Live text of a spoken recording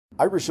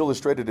Irish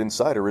Illustrated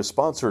Insider is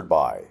sponsored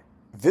by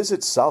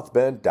Visit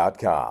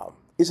Southbend.com.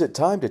 Is it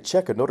time to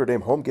check a Notre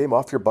Dame home game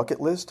off your bucket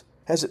list?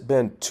 Has it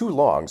been too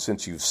long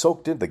since you've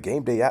soaked in the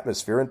game day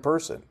atmosphere in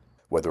person?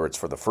 Whether it's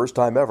for the first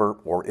time ever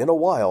or in a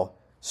while,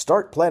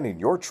 start planning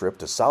your trip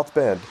to South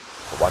Bend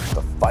to watch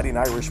the Fighting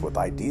Irish with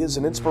ideas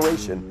and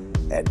inspiration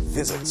at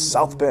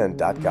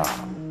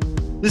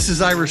VisitSouthBend.com. This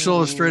is Irish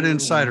Illustrated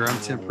Insider.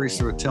 I'm Tim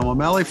Priester with Tim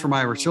O'Malley from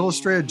Irish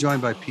Illustrated,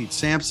 joined by Pete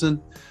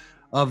Sampson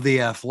of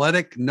The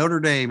Athletic. Notre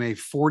Dame, a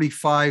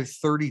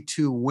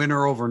 45-32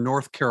 winner over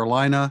North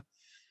Carolina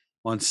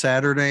on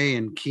Saturday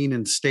in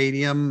Kenan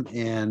Stadium.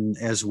 And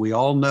as we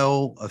all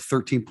know, a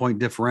 13-point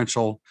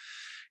differential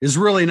is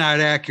really not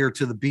accurate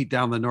to the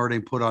beatdown that Notre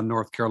Dame put on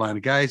North Carolina.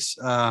 Guys,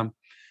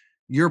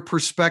 your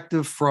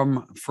perspective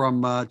from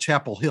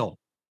Chapel Hill.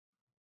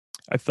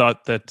 I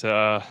thought that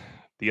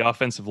the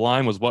offensive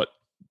line was what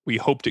we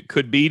hoped it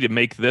could be to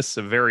make this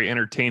a very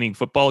entertaining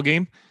football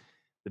game.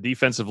 The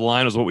defensive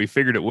line was what we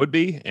figured it would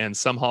be, and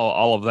somehow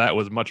all of that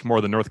was much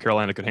more than North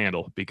Carolina could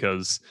handle,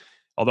 because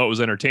although it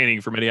was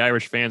entertaining for many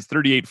Irish fans,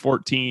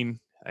 38-14,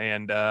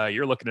 and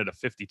you're looking at a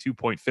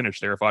 52-point finish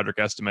there if Audric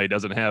Estime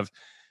doesn't have,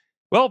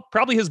 well,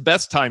 probably his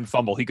best timed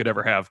fumble he could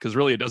ever have, because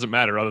really it doesn't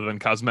matter other than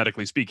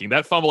cosmetically speaking.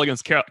 That fumble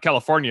against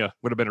California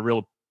would have been a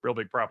real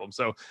big problem.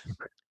 So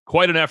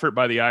quite an effort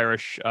by the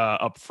Irish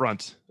up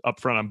front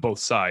on both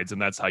sides,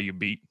 and that's how you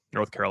beat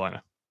North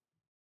Carolina.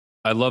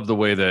 I love the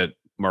way that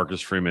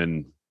Marcus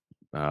Freeman,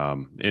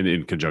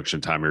 in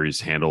conjunction, Tom Aries,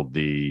 handled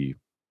the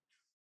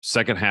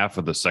second half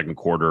of the second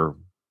quarter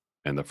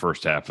and the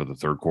first half of the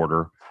third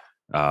quarter.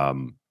 I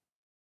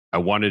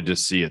wanted to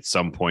see at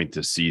some point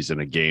this season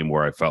a game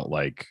where I felt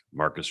like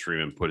Marcus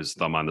Freeman put his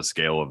thumb on the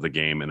scale of the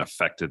game and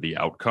affected the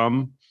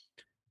outcome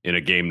in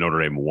a game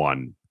Notre Dame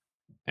won.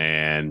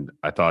 And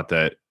I thought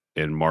that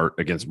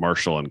against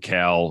Marshall and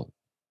Cal,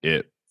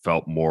 it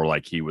felt more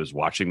like he was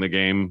watching the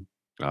game,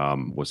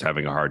 was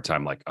having a hard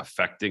time like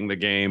affecting the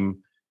game.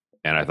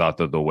 And I thought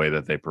that the way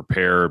that they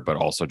prepared, but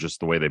also just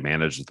the way they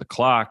managed the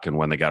clock and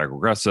when they got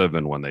aggressive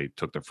and when they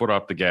took their foot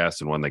off the gas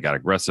and when they got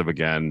aggressive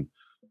again.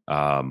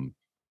 I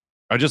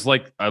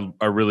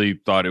really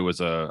thought it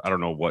was I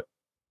don't know what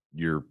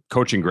your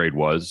coaching grade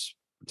was,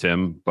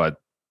 Tim, but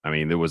I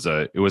mean, it was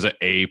a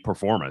A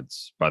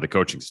performance by the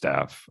coaching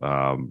staff,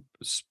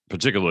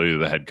 particularly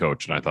the head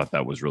coach. And I thought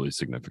that was really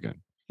significant.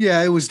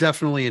 Yeah, it was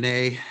definitely an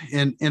A,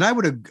 and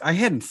I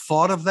hadn't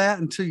thought of that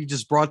until you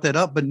just brought that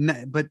up. But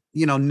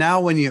you know,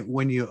 now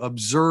when you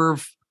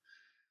observe,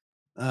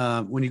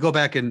 when you go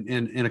back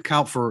and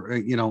account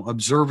for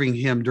observing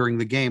him during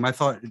the game, I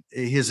thought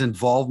his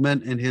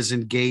involvement and his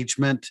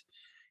engagement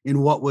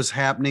in what was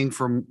happening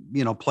from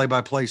play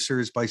by play,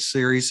 series by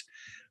series.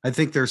 I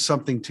think there's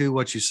something to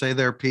what you say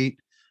there,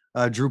 Pete.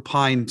 Drew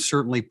Pyne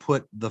certainly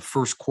put the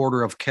first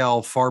quarter of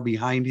Cal far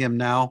behind him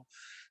now.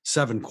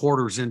 7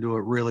 quarters into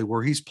it, really,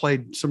 where he's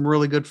played some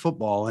really good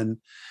football. And,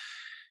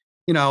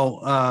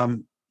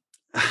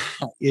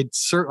 it's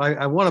certainly,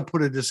 I want to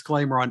put a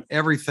disclaimer on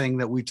everything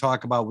that we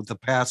talk about with the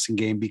passing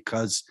game,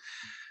 because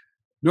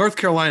North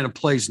Carolina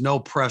plays no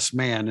press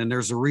man. And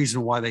there's a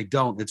reason why they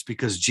don't. It's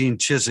because Gene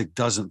Chizik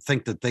doesn't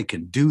think that they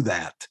can do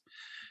that.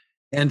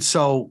 And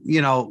so,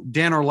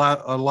 Dan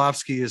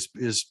Orlovsky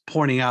is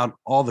pointing out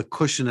all the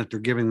cushion that they're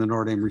giving the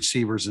Notre Dame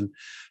receivers. And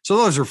so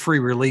those are free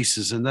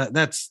releases, and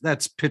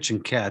that's pitch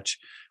and catch,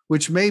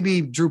 which maybe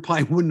Drew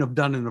Pyne wouldn't have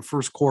done in the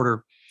first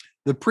quarter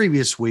the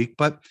previous week,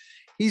 but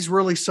he's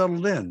really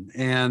settled in.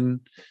 And,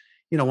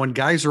 when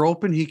guys are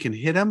open, he can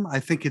hit them. I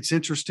think it's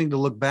interesting to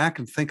look back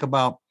and think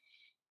about,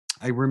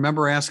 I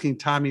remember asking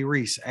Tommy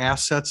Rees,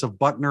 assets of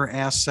Buckner,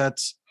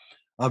 assets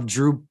of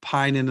Drew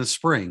Pyne in the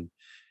spring.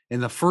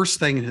 And the first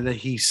thing that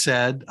he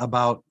said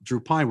about Drew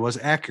Pyne was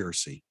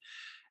accuracy.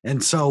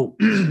 And so,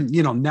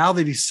 now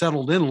that he's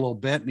settled in a little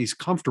bit and he's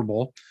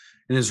comfortable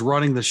and is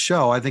running the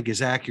show, I think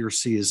his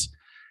accuracy is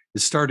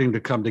starting to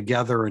come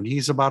together. And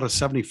he's about a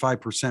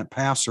 75%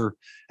 passer.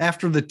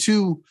 After the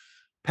 2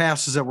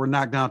 passes that were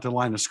knocked down at the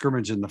line of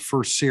scrimmage in the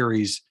first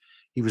series,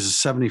 he was a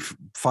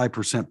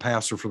 75%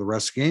 passer for the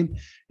rest of the game.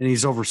 And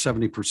he's over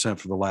 70%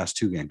 for the last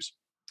 2 games.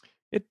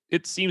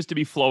 It seems to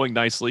be flowing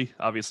nicely.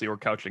 Obviously, we're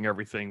couching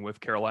everything with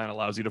Carolina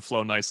allows you to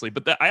flow nicely.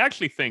 But I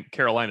actually think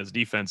Carolina's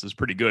defense is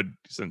pretty good,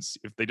 since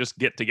if they just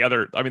get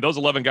together, I mean, those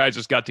 11 guys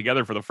just got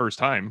together for the first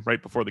time right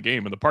before the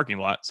game in the parking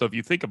lot. So if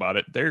you think about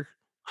it, they're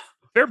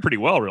pretty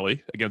well,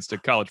 really, against a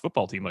college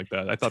football team like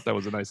that. I thought that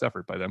was a nice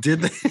effort by them.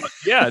 Did they?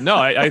 Yeah, no,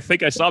 I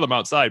think I saw them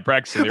outside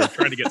practicing. They were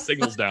trying to get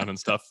signals down and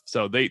stuff.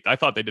 So I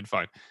thought they did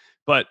fine.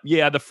 But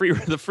yeah, the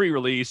free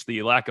release,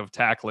 the lack of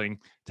tackling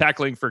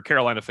for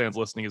Carolina fans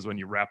listening is when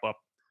you wrap up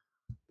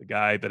the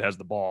guy that has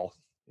the ball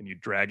and you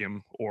drag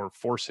him or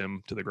force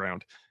him to the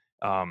ground.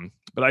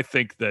 But I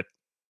think that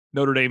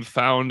Notre Dame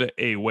found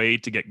a way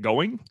to get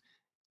going.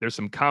 There's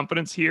some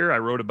confidence here. I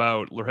wrote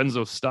about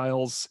Lorenzo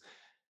Styles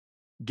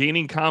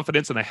gaining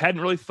confidence, and I hadn't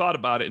really thought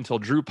about it until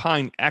Drew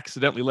Pyne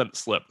accidentally let it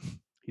slip.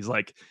 He's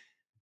like,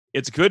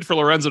 it's good for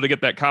Lorenzo to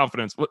get that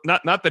confidence.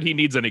 Not that he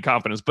needs any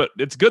confidence, but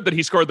it's good that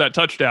he scored that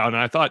touchdown. And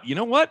I thought, you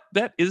know what?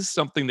 That is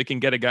something that can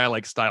get a guy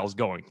like Styles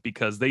going,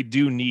 because they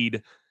do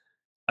need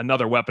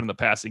another weapon in the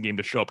passing game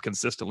to show up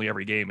consistently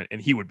every game.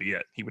 And he would be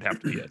it. He would have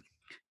to be it.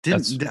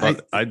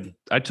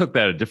 I took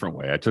that a different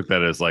way. I took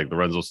that as like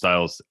Lorenzo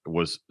Styles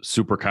was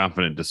super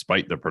confident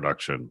despite the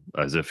production,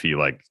 as if he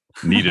like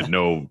needed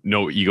no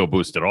ego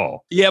boost at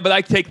all. Yeah, but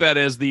I take that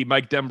as the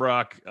Mike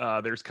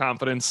Denbrock. There's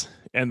confidence,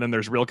 and then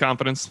there's real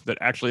confidence that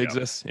actually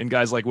exists in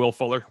guys like Will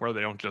Fuller, where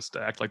they don't just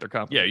act like they're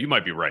confident. Yeah, you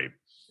might be right.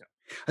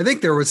 I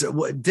think there was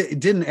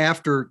didn't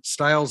after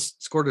Styles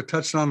scored a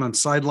touchdown on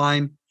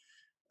sideline,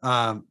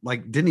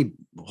 didn't he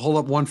hold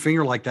up one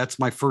finger like that's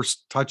my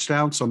first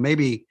touchdown? So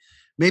maybe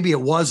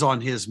it was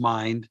on his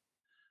mind.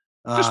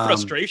 Just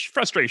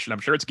frustration.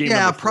 I'm sure it's game.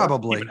 Yeah, number 4.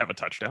 probably. He would have a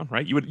touchdown,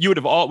 right?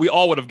 We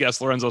all would have guessed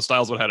Lorenzo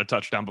Styles would have had a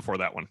touchdown before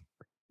that one.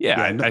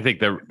 Yeah, I think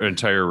the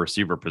entire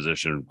receiver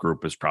position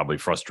group is probably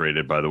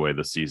frustrated by the way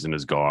the season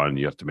is gone.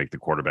 You have to make the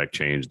quarterback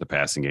change. The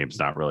passing game's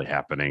not really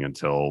happening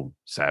until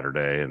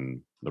Saturday, and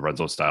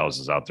Lorenzo Styles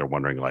is out there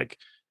wondering, like,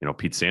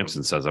 Pete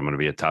Sampson says I'm going to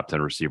be a top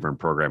 10 receiver in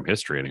program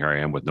history, and here I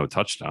am with no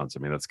touchdowns. I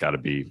mean, it's got to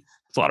be.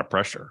 It's a lot of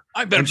pressure.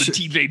 I bet it's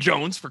TJ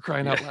Jones, for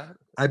crying out loud.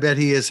 I bet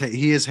he is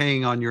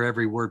hanging on your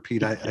every word,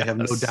 Pete. I have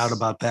no doubt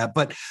about that.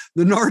 But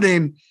the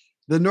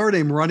Notre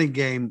Dame running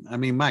game, I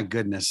mean, my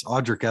goodness,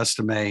 Audric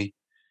Estime.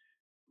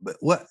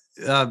 What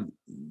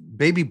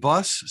Baby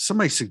Bus?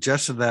 Somebody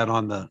suggested that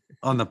on the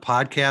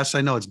podcast.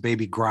 I know it's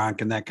Baby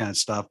Gronk and that kind of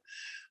stuff,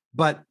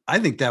 but I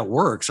think that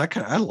works.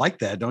 I like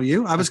that, don't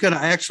you? I'm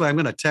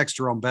gonna text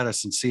Jerome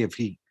Bettis and see if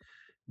he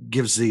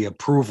gives the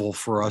approval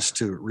for us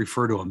to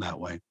refer to him that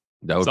way.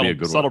 That would be a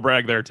good subtle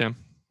brag there, Tim.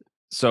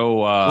 So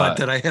what,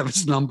 did I have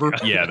his number?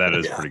 Yeah, that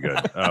is pretty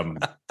good.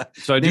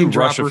 So I do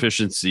rush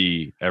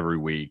efficiency every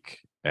week.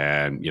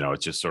 And,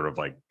 it's just sort of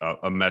like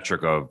a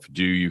metric of,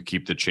 do you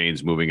keep the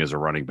chains moving as a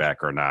running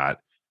back or not?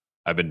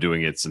 I've been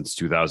doing it since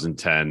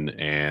 2010,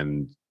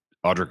 and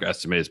Audric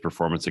Estime's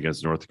performance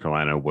against North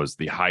Carolina was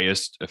the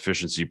highest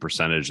efficiency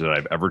percentage that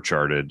I've ever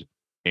charted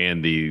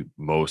and the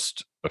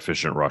most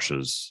efficient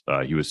rushes.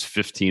 He was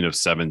 15 of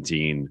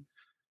 17.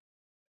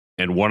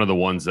 And one of the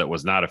ones that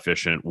was not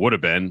efficient would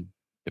have been,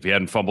 if he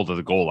hadn't fumbled to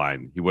the goal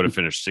line, he would have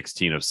finished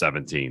 16 of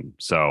 17.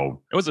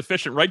 So it was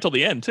efficient right till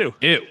the end, too.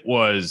 It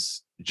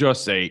was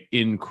just a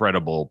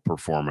incredible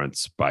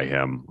performance by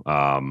him.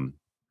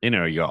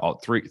 You got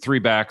all three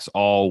backs,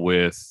 all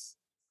with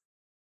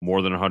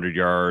more than 100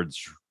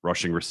 yards,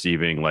 rushing,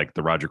 receiving, like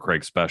the Roger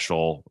Craig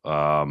special.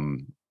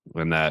 And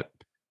that,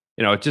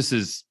 it just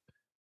is.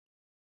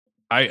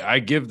 I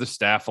give the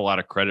staff a lot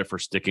of credit for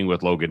sticking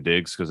with Logan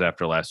Diggs, because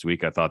after last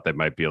week, I thought they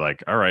might be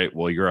like, all right,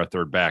 well, you're our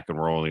third back and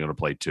we're only going to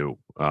play 2.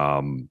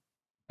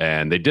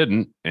 And they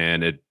didn't.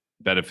 And it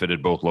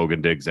benefited both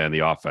Logan Diggs and the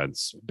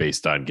offense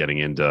based on getting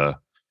into,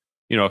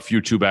 a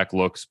few 2-back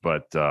looks.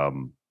 But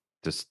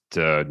just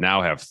to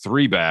now have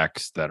 3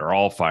 backs that are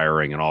all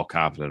firing and all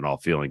confident and all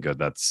feeling good,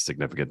 that's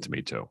significant to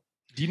me too.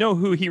 Do you know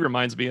who he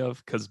reminds me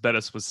of? Because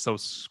Bettis was so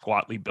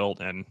squatly built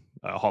and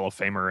a Hall of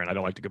Famer, and I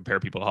don't like to compare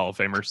people to Hall of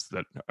Famers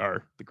that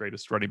are the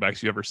greatest running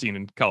backs you've ever seen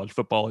in college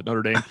football at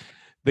Notre Dame.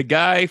 The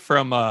guy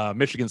from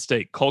Michigan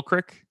State,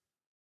 Kulkrick,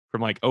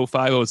 from like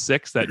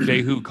 05-06, that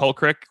Jehu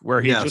Kulkrick,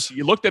 where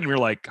you looked at him, you're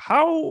like,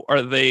 how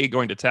are they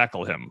going to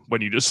tackle him?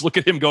 When you just look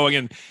at him going,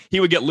 and he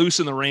would get loose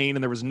in the rain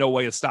and there was no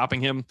way of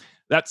stopping him.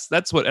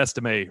 That's what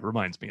Estime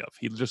reminds me of.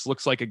 He just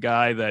looks like a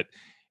guy that,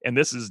 and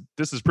this is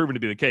proven to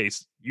be the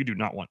case, you do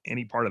not want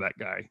any part of that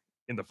guy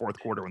in the fourth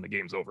quarter when the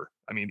game's over.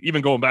 I mean,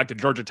 even going back to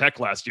Georgia Tech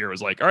last year, it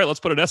was like, all right, let's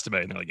put an Estime.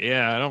 And they're like,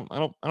 yeah,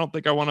 I don't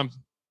think I want to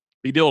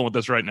be dealing with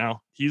this right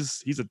now.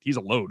 He's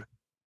a load.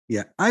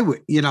 Yeah, I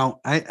would,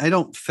 I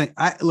don't think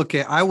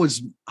I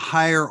was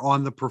higher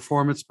on the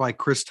performance by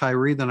Chris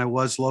Tyree than I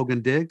was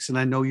Logan Diggs. And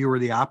I know you were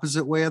the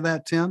opposite way of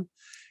that, Tim.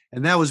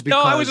 And that was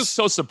because I was just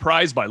so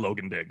surprised by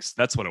Logan Diggs.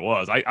 That's what it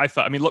was. I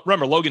thought,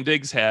 remember Logan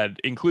Diggs had,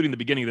 including the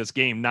beginning of this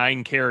game,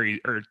 9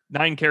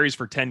 carries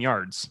for 10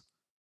 yards.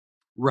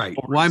 Right.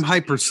 Well, I'm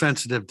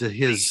hypersensitive to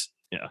his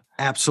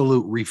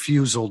absolute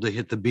refusal to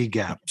hit the B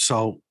gap.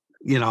 So,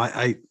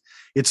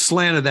 it's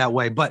slanted that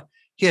way, but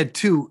he had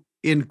 2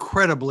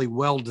 incredibly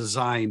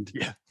well-designed,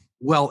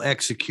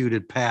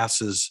 well-executed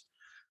passes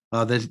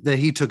that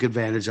he took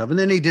advantage of. And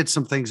then he did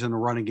some things in the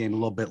running game a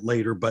little bit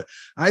later, but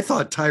I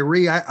thought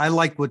Tyree, I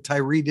liked what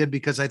Tyree did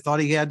because I thought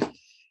he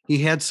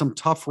had some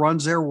tough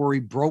runs there where he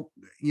broke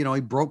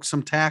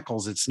some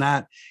tackles. He's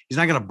not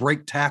going to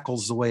break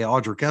tackles the way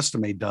Audric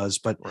Estime does,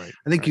 but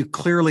I think you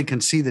clearly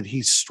can see that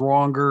he's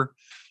stronger.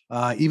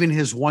 Even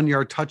his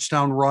 1-yard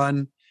touchdown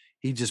run,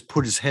 he just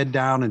put his head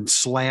down and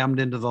slammed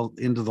into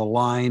the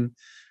line,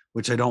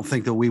 which I don't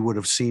think that we would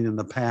have seen in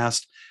the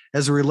past.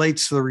 As it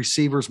relates to the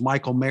receivers,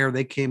 Michael Mayer,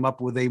 they came up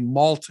with a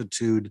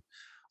multitude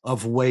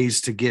of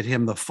ways to get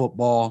him the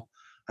football.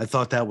 I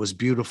thought that was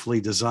beautifully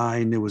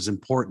designed. It was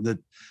important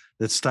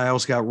that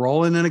Styles got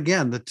rolling. And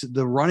again,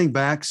 the running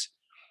backs,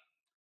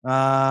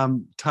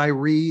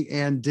 Tyree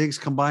and Diggs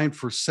combined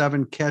for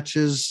 7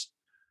 catches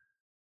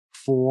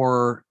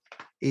for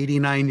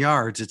 89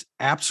 yards. It's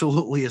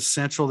absolutely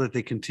essential that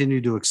they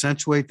continue to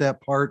accentuate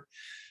that part,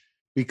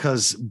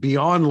 because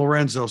beyond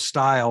Lorenzo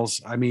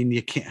Styles, I mean,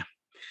 you can't,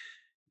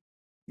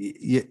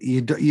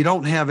 you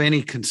don't have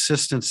any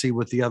consistency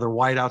with the other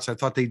wideouts. I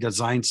thought they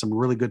designed some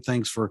really good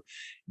things for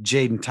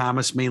Jaden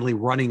Thomas, mainly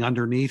running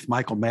underneath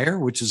Michael Mayer,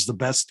 which is the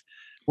best.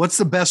 What's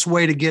the best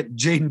way to get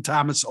Jaden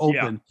Thomas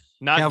open?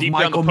 Not have deep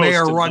Michael down the post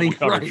Mayer and running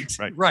double coverage.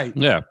 right.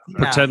 Yeah.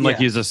 Pretend like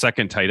he's a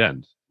second tight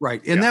end.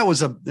 Right. And that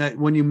was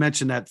when you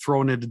mentioned that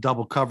thrown into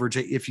double coverage,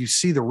 if you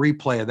see the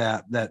replay of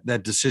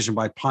that decision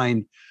by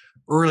Pine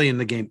early in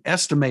the game,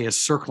 Estime is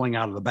circling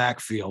out of the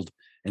backfield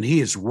and he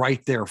is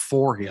right there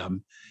for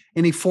him.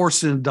 And he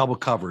forced it in double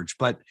coverage.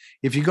 But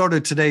if you go to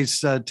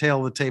today's Tale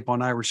of the Tape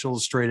on Irish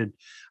Illustrated,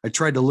 I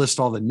tried to list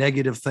all the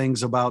negative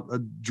things about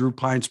Drew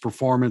Pine's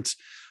performance,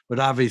 but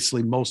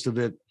obviously most of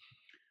it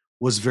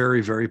was very,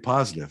 very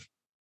positive.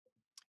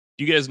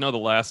 Do you guys know the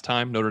last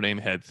time Notre Dame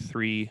had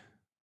 3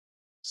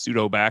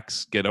 pseudo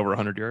backs get over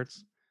 100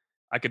 yards?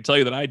 I can tell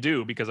you that I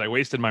do, because I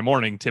wasted my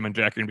morning. Tim and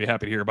Jack are going to be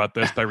happy to hear about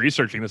this by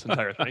researching this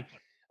entire thing.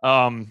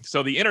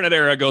 So the internet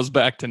era goes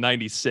back to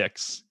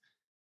 96.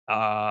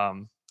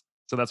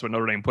 So that's what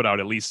Notre Dame put out,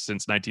 at least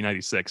since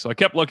 1996. So I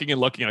kept looking and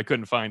looking, and I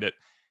couldn't find it.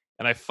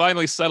 And I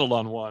finally settled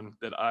on one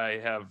that I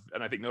have,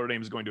 and I think Notre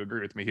Dame is going to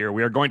agree with me here.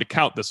 We are going to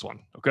count this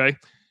one, okay?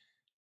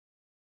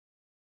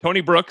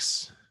 Tony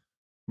Brooks,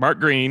 Mark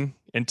Green,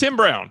 and Tim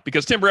Brown,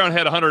 because Tim Brown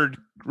had 100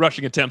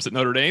 rushing attempts at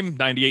Notre Dame,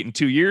 98 in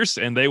 2 years,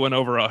 and they went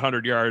over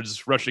 100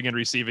 yards rushing and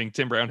receiving.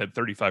 Tim Brown had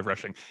 35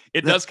 rushing.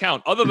 It does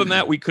count. Other than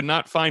that, we could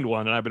not find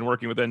one, and I've been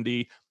working with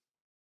ND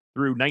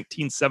through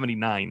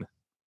 1979.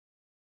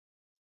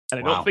 And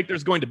I don't think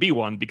there's going to be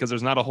one, because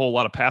there's not a whole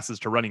lot of passes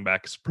to running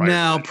backs.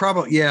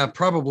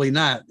 Probably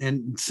not.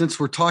 And since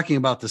we're talking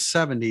about the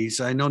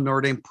 70s, I know Notre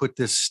Dame put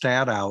this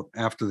stat out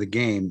after the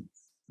game.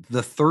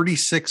 The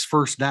 36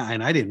 first down,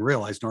 and I didn't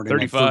realize Notre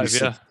Dame 35, had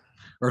 36,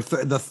 or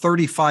the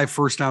 35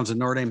 first downs that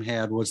Notre Dame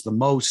had was the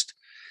most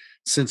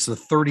since the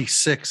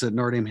 36 that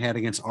Notre Dame had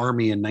against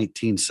Army in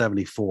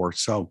 1974.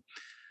 So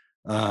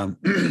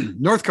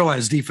North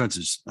Carolina's defense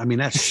is, I mean,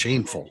 that's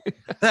shameful.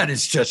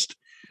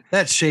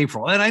 That's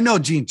shameful. And I know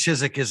Gene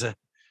Chizik is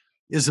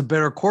a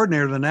better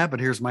coordinator than that, but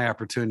here's my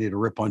opportunity to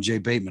rip on Jay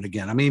Bateman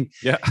again. I mean,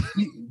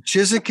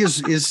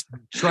 Chizik is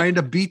trying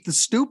to beat the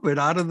stupid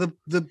out of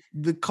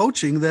the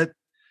coaching that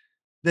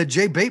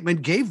Jay Bateman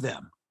gave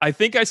them. I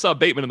think I saw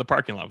Bateman in the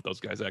parking lot with those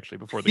guys actually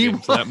before the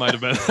game. So that might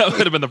have been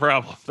the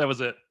problem. That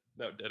was it.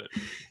 That did it.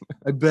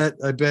 I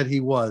bet he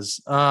was.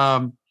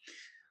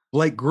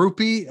 Blake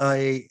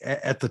Grupe,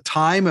 at the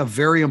time, a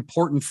very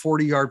important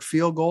 40-yard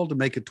field goal to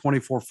make it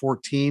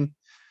 24-14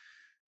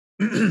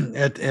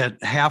 at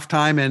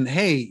halftime. And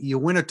hey, you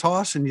win a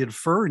toss and you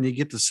defer and you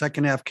get the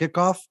second half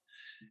kickoff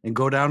and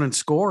go down and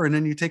score, and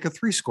then you take a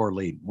 3-score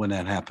lead when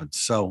that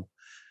happens. So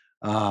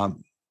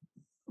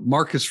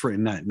Marcus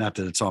Freeman, not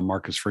that it's on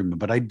Marcus Freeman,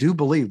 but I do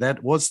believe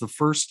that was the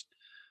first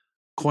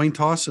coin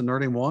toss that Notre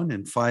Dame won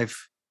in 5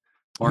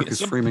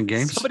 Marcus Freeman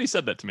games. Somebody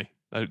said that to me.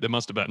 There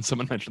must have been.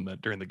 Someone mentioned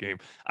that during the game.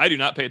 I do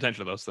not pay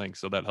attention to those things,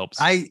 so that helps.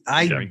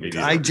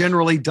 I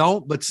generally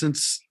don't, but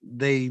since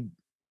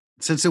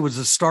it was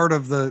the start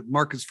of the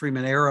Marcus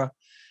Freeman era,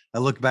 I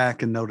look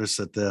back and notice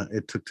that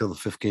it took till the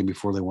 5th game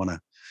before they won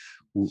a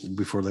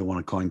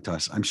coin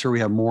toss. I'm sure we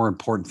have more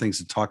important things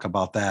to talk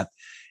about that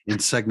in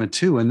segment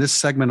 2. And this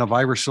segment of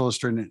Irish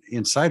Illustrated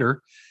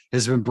Insider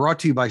has been brought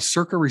to you by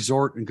Circa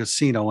Resort and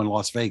Casino in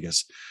Las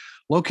Vegas.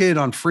 Located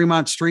on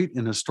Fremont Street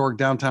in historic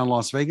downtown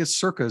Las Vegas,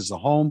 Circa is the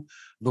home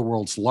of the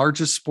world's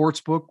largest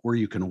sports book, where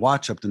you can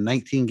watch up to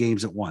 19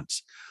 games at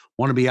once.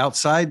 Want to be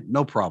outside?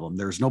 No problem.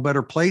 There's no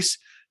better place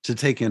to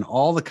take in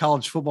all the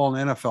college football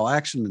and NFL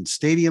action than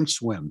Stadium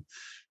Swim.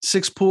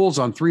 6 pools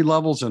on 3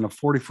 levels and a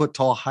 40-foot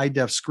tall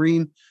high-def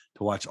screen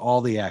to watch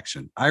all the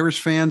action.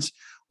 Irish fans,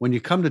 when you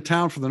come to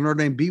town for the Notre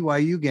Dame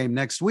BYU game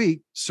next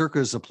week, Circa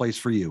is the place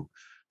for you.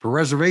 For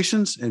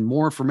reservations and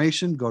more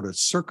information, go to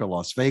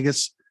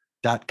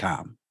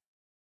circalasvegas.com.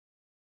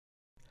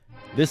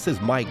 This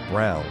is Mike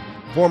Brown,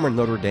 former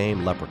Notre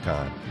Dame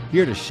Leprechaun,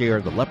 here to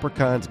share The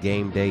Leprechaun's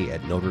Game Day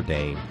at Notre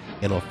Dame,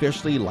 an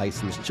officially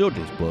licensed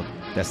children's book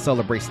that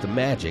celebrates the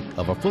magic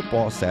of a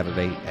football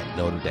Saturday at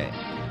Notre Dame.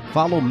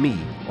 Follow me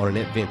on an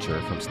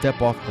adventure from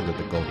Step Off Under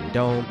the Golden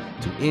Dome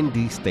to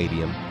ND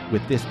Stadium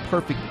with this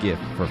perfect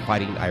gift for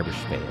Fighting Irish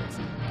fans.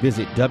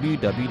 Visit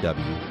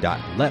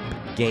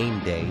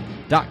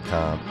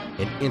www.lepgameday.com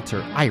and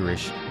enter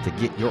Irish to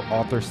get your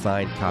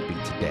author-signed copy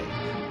today.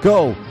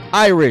 Go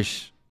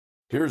Irish!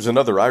 Here's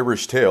another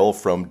Irish tale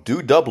from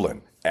Do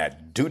Dublin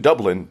at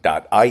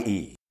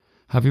dodublin.ie.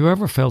 Have you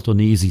ever felt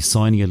uneasy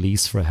signing a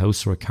lease for a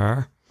house or a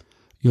car?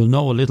 You'll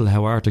know a little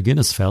how Arthur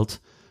Guinness felt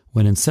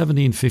when in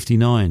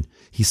 1759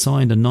 he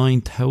signed a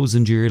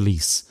 9,000-year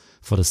lease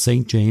for the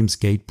St. James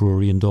Gate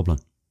Brewery in Dublin.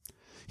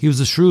 He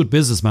was a shrewd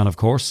businessman, of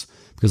course,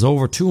 because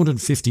over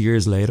 250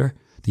 years later,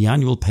 the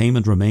annual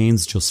payment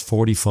remains just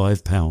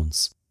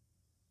 £45.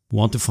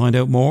 Want to find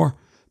out more?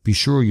 Be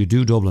sure you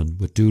do Dublin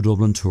with Do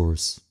Dublin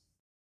Tours.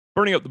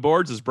 Burning Up the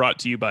Boards is brought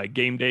to you by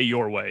Game Day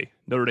Your Way.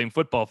 Notre Dame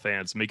football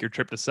fans, make your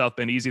trip to South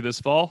Bend easy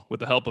this fall with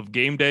the help of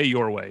Game Day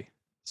Your Way.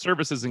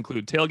 Services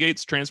include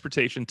tailgates,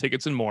 transportation,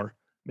 tickets, and more,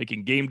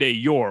 making Game Day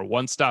your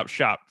one-stop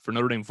shop for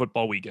Notre Dame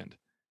football weekend.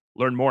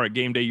 Learn more at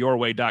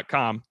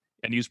GameDayYourWay.com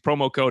and use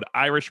promo code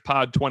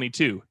IrishPod22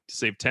 to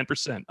save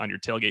 10% on your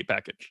tailgate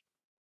package.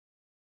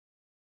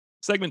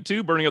 Segment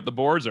 2, Burning Up the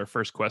Boards. Our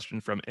first question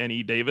from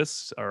N.E.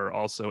 Davis, or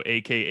also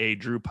AKA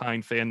Drew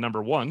Pine fan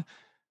number 1.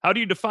 How do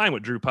you define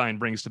what Drew Pine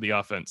brings to the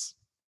offense?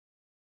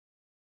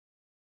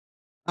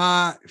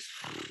 I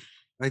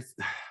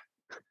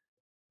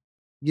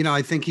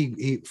think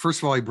he first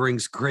of all, he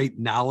brings great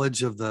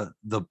knowledge of the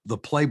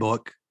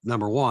playbook,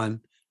 number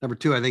 1. Number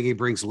 2, I think he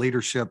brings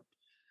leadership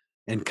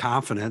and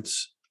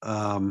confidence.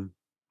 I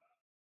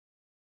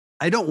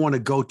don't want to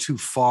go too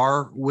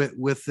far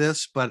with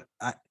this, but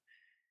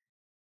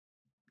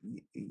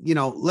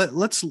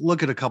let's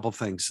look at a couple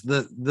things.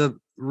 The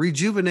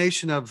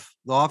rejuvenation of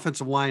the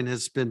offensive line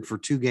has been for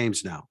 2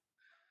 games now.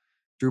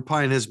 Drew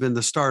Pine has been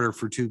the starter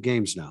for 2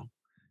 games now.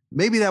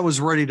 Maybe that was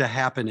ready to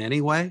happen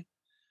anyway,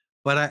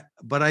 but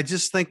I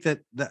just think that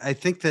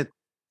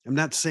I'm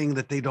not saying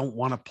that they don't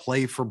want to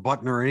play for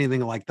Buckner or anything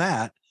like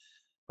that,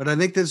 but I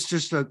think there's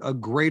just a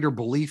greater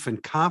belief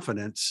and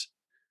confidence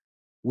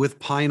with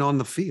Pine on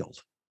the field.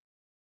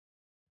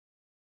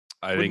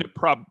 I think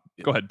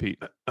Go ahead,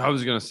 Pete. I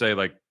was going to say,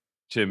 like,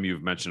 Tim,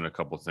 you've mentioned a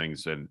couple of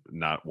things, and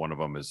not one of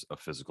them is a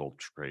physical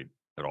trait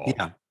at all.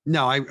 Yeah,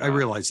 no, I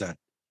realize that.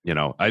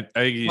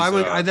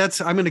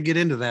 I'm going to get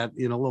into that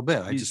in a little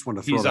bit. I just want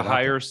to throw he's that a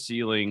higher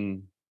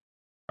ceiling.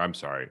 I'm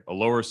sorry, a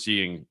lower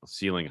ceiling,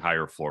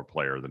 higher floor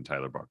player than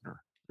Tyler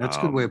Buckner. That's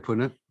a good way of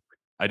putting it.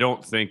 I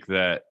don't think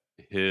that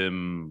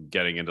him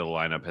getting into the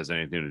lineup has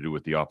anything to do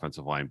with the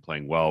offensive line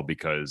playing well,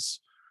 because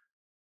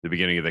the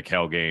beginning of the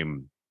Cal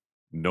game,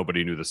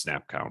 nobody knew the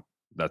snap count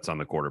that's on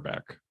the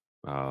quarterback.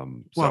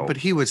 But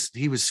he was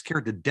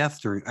scared to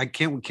death during.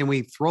 Can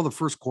we throw the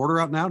first quarter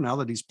out now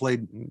that he's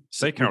played?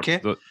 They count.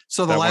 The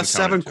last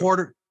 7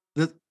 quarter.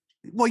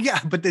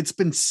 But it's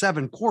been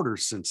 7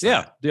 quarters since.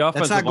 Yeah, the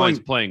offensive line's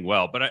playing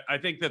well, but I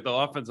think that the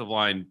offensive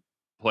line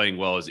playing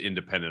well is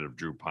independent of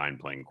Drew Pine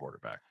playing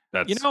quarterback.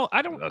 I don't know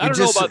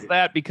about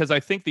that, because I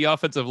think the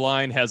offensive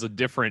line has a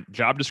different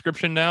job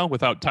description now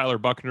without Tyler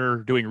Buckner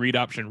doing read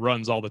option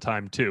runs all the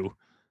time too.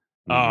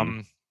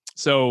 Mm-hmm.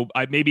 So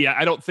I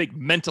don't think,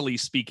 mentally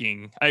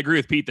speaking, I agree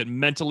with Pete that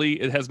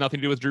mentally it has nothing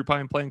to do with Drew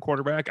Pine playing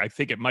quarterback. I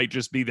think it might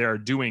just be they're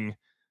doing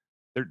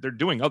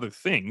other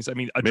things. I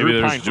mean,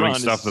 Drew Pine doing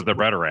stuff that they're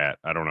better at.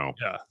 I don't know.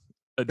 Yeah.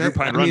 A Drew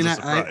Pine run is a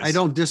surprise. I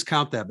don't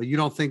discount that, but you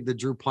don't think that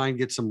Drew Pine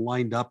gets them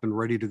lined up and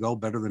ready to go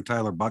better than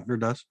Tyler Buckner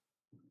does?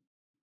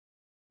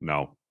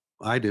 No.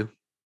 I do.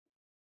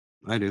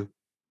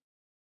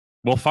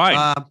 Well,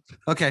 fine.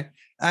 Okay.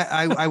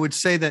 I would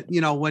say that,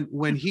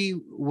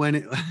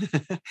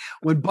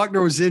 when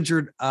Buckner was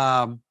injured,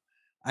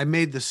 I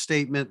made the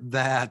statement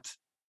that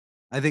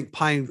I think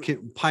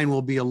Pine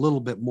will be a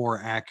little bit more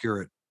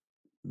accurate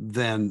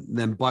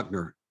than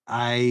Buckner.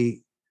 I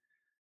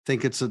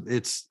think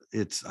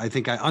I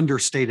think I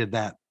understated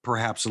that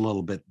perhaps a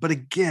little bit, but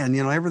again,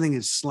 everything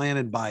is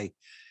slanted by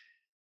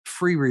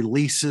free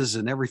releases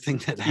and everything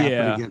that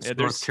happened against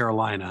North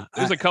Carolina.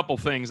 There's a couple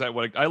things I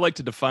like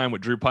to define what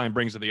Drew Pine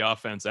brings to the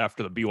offense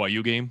after the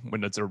BYU game,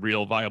 when it's a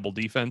real viable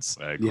defense.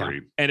 I agree.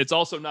 Yeah. And it's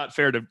also not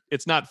fair now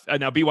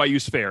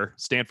BYU's fair,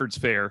 Stanford's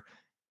fair,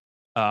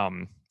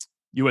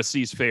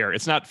 USC's fair.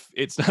 It's not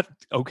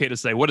okay to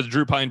say, what does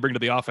Drew Pine bring to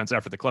the offense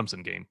after the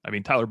Clemson game? I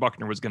mean, Tyler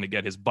Buckner was going to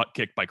get his butt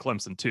kicked by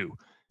Clemson too.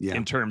 Yeah.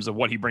 In terms of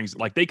what he brings.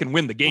 Like, they can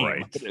win the game,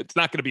 right, but it's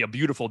not going to be a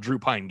beautiful Drew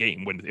Pine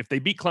game. If they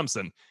beat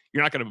Clemson,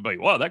 you're not going to be,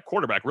 wow, that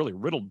quarterback really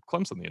riddled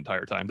Clemson the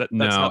entire time.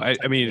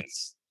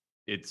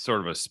 It's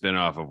sort of a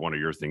spin-off of one of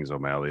your things,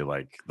 O'Malley,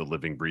 like the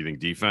living, breathing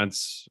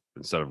defense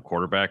instead of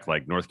quarterback.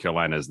 Like, North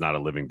Carolina is not a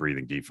living,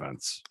 breathing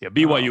defense. Yeah,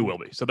 BYU will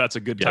be. So that's a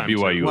good time.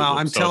 BYU. Well,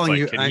 I'm telling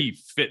you, can he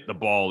fit the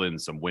ball in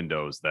some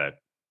windows that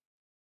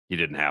he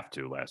didn't have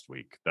to last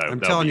week? I'm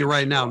telling you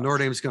right now, Notre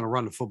Dame's going to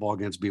run the football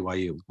against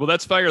BYU. Well,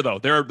 that's fair though.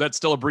 That's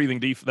still a breathing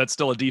defense. That's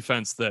still a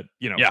defense that,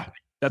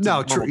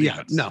 that's true.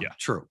 Yeah,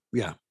 true.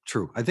 Yeah,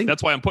 true. I think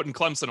that's why I'm putting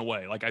Clemson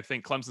away. Like, I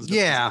think Clemson's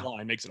defensive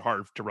line makes it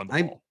hard to run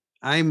the ball.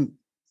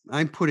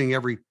 I'm putting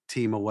every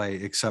team away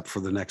except for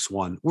the next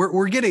one.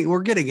 We're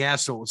getting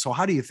asked. So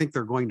how do you think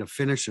they're going to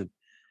finish it?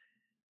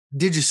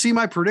 Did you see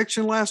my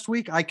prediction last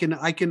week? I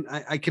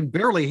can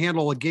barely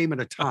handle a game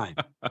at a time.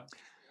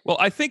 Well,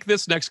 I think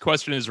this next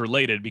question is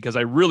related, because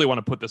I really want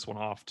to put this one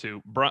off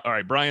to all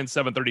right. Brian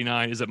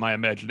 739, is it my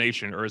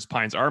imagination or is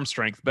Pine's arm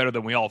strength better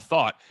than we all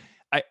thought?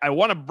 I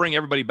want to bring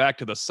everybody back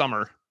to the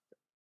summer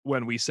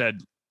when we said,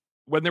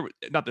 when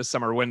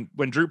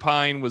Drew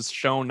Pine was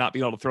shown not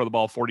being able to throw the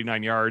ball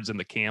 49 yards in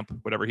the camp,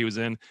 whatever he was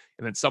in,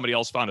 and then somebody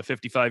else found a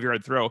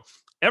 55-yard throw.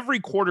 Every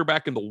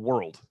quarterback in the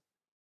world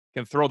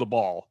can throw the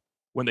ball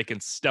when they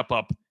can step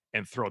up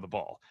and throw the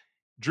ball.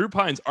 Drew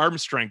Pine's arm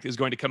strength is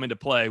going to come into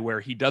play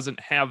where he doesn't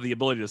have the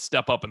ability to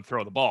step up and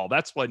throw the ball.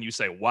 That's when you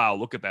say, wow,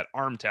 look at that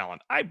arm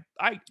talent.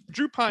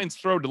 Drew Pine's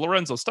throw to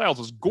Lorenzo Styles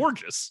was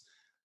gorgeous.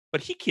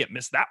 but he can't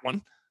miss that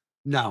one.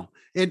 No.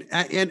 And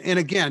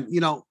again,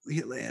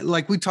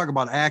 like we talk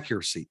about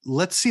accuracy,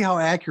 let's see how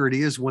accurate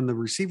he is when the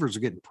receivers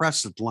are getting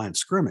pressed at the line of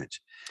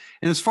scrimmage.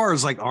 And as far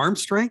as like arm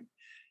strength,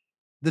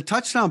 the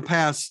touchdown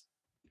pass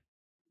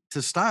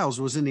to Styles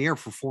was in the air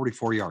for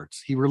 44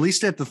 yards. He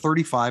released it at the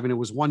 35 and it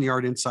was 1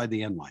 yard inside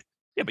the end line.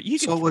 Yeah, but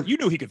you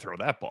knew he could throw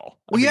that ball.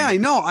 I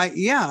know.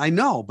 I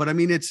know. But I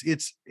mean,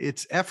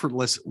 it's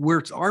effortless. Where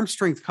its arm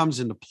strength comes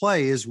into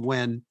play is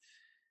when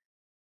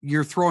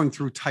you're throwing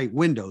through tight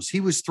windows. He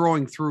was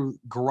throwing through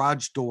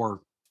garage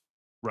door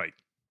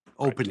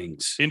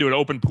openings into an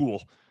open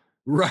pool.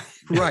 Right.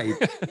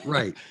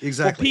 Exactly.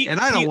 Well, Pete, and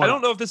I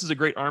don't know if this is a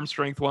great arm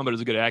strength one, but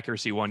it's a good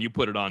accuracy one. You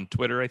put it on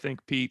Twitter, I think,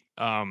 Pete.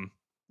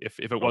 If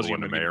it was you,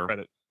 Mayer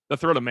credit. The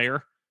throw to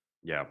Mayer.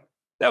 Yeah.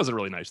 That was a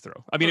really nice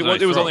throw. I mean,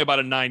 it was only about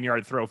a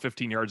 9-yard throw,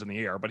 15 yards in the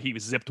air, but he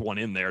zipped one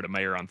in there to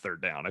Mayer on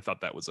third down. I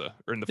thought that was it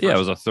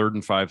was a 3rd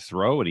and 5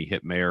 throw, and he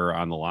hit Mayer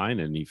on the line,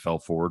 and he fell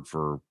forward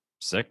for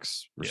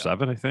 6 or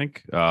 7, I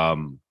think.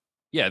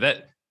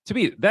 That to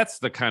me, that's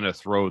the kind of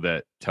throw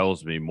that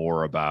tells me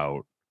more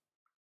about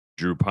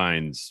Drew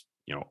Pine's,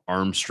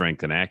 arm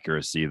strength and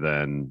accuracy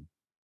than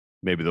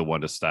maybe the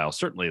one to Styles.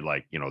 Certainly,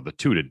 like, the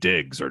 2 to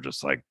Diggs are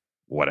just like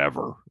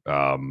whatever.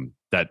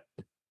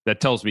 That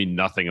tells me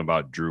nothing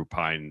about Drew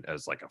Pine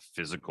as like a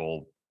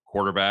physical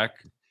quarterback.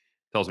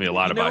 Tells me a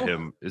lot about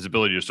him, his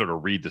ability to sort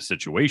of read the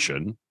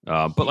situation.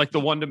 But like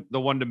the one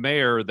to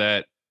Mayer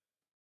that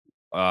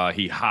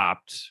he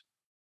hopped,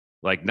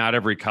 like not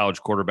every college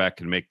quarterback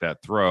can make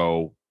that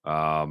throw.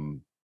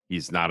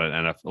 He's not an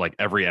NFL, like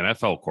every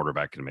NFL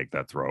quarterback can make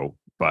that throw,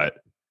 but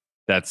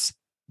that's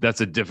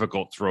a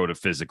difficult throw to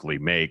physically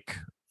make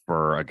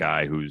for a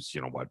guy who's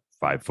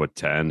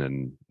 5'10"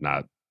 and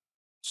not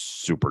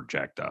super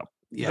jacked up.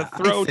 Yeah,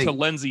 the throw to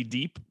Lindsey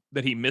deep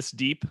that he missed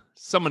deep.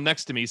 Someone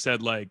next to me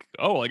said, like,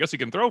 "Oh, I guess he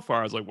can throw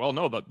far." I was like, "Well,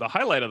 no. The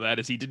highlight of that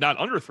is he did not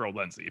underthrow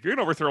Lindsey. If you're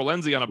gonna overthrow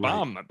Lindsey on a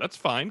bomb, that's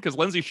fine because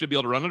Lindsey should be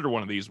able to run under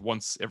one of these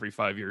once every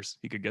 5 years.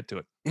 He could get to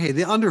it." Hey,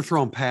 the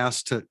underthrown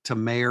pass to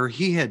Mayer,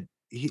 he had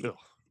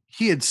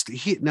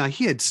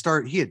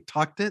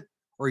tucked it,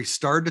 or he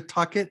started to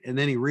tuck it, and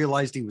then he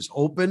realized he was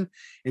open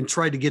and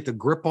tried to get the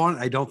grip on it.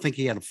 I don't think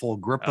he had a full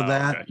grip of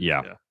that. Okay.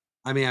 Yeah.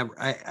 I mean,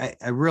 I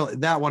really,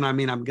 that one, I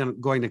mean, I'm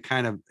going to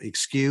kind of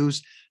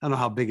excuse. I don't know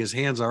how big his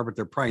hands are, but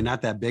they're probably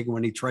not that big.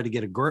 When he tried to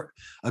get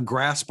a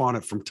grasp on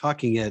it from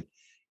tucking it,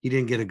 he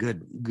didn't get a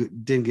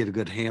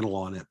good handle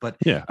on it. But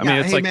yeah, I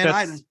mean,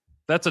 it's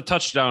that's a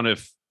touchdown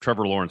if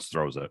Trevor Lawrence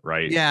throws it,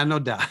 right? Yeah, no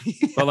doubt.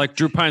 But like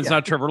Drew Pine's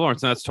not Trevor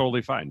Lawrence, and that's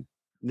totally fine.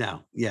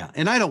 No, yeah,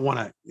 and I don't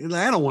want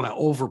to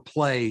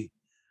overplay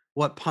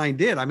what Pine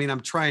did. I mean,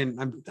 I'm trying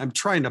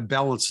to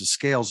balance the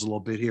scales a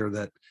little bit here.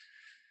 That.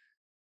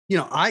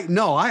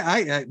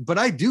 But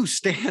I do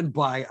stand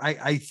by.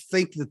 I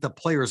think that the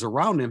players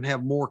around him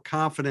have more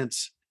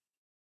confidence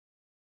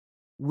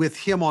with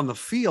him on the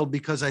field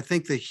because I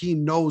think that he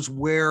knows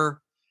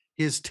where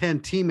his 10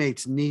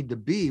 teammates need to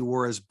be,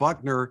 whereas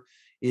Buckner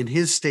in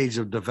his stage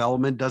of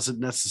development doesn't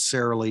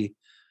necessarily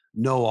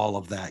know all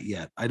of that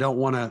yet. I don't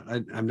want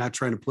to, I'm not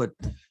trying to put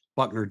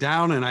Buckner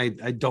down, and I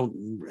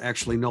don't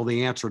actually know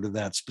the answer to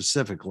that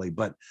specifically,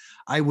 but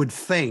I would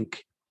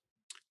think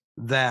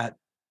that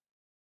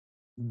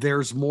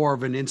there's more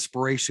of an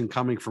inspiration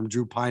coming from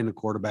Drew Pine, the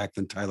quarterback,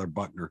 than Tyler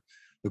Buckner,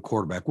 the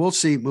quarterback. We'll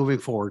see moving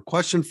forward.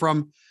 Question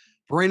from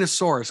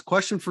Brachiosaurus.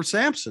 Question for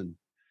Samson.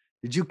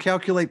 Did you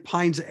calculate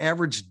Pine's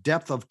average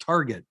depth of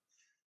target?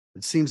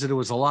 It seems that it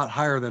was a lot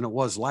higher than it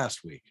was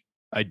last week.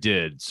 I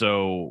did.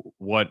 So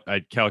what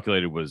I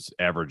calculated was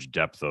average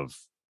depth of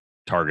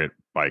target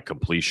by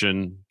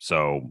completion.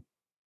 So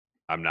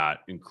I'm not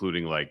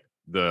including like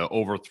the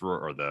overthrow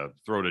or the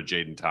throw to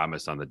Jaden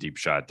Thomas on the deep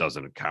shot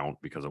doesn't count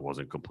because it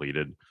wasn't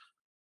completed.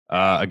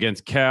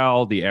 Against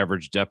Cal, the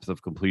average depth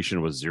of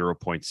completion was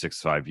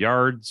 0.65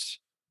 yards.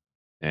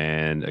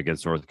 And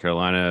against North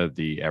Carolina,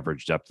 the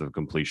average depth of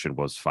completion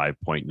was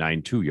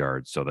 5.92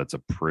 yards. So that's a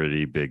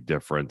pretty big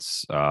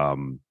difference.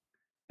 And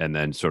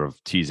then sort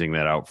of teasing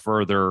that out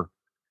further,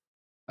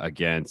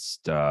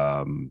 against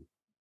Cal,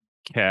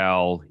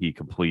 he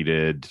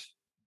completed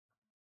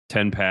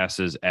 10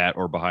 passes at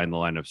or behind the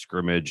line of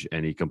scrimmage,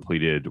 and he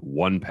completed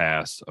 1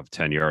 pass of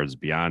 10 yards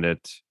beyond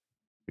it.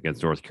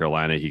 Against North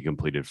Carolina, he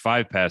completed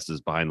 5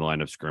 passes behind the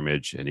line of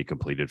scrimmage, and he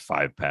completed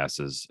 5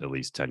 passes at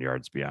least 10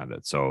 yards beyond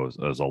it. So it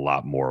was a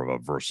lot more of a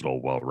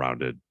versatile,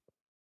 well-rounded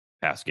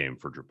pass game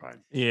for Drew Pine.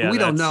 Yeah, we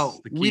don't know.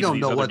 We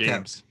don't know what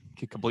games.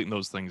 Completing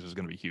those things is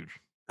going to be huge.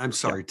 I'm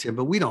sorry, Tim,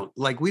 but we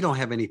don't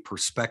have any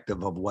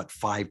perspective of what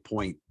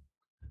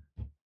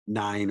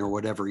 5.9 or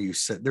whatever you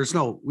said. We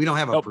don't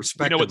have a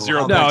perspective. We know what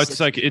 0. No,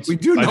 it's like it's. We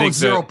do know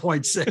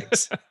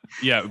 0.6.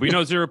 Yeah, we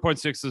know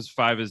 0.6 is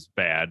 5 is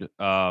bad.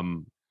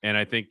 And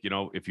I think,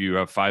 if you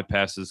have 5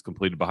 passes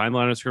completed behind the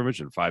line of scrimmage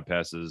and 5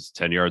 passes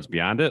 10 yards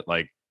beyond it,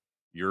 like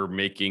you're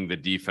making the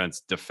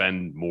defense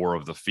defend more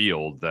of the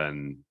field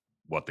than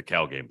what the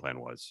Cal game plan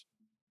was.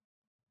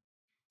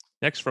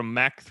 Next from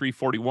Mac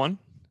 341.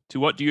 To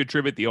what do you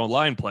attribute the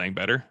O-line playing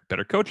better?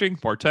 Better coaching,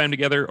 more time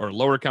together, or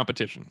lower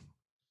competition?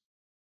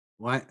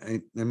 Well,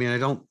 I mean, I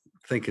don't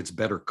think it's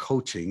better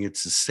coaching.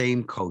 It's the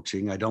same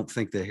coaching. I don't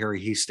think that Harry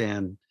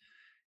Hiestand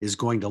is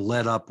going to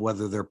let up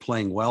whether they're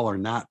playing well or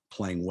not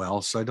playing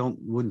well. So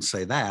wouldn't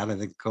say that. I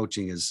think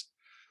coaching is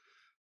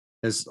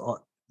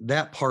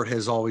that part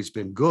has always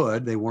been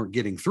good. They weren't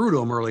getting through to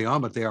them early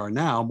on, but they are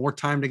now. More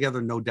time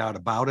together, no doubt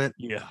about it.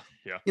 Yeah.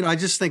 I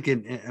just think,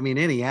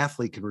 any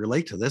athlete can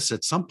relate to this.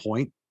 At some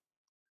point,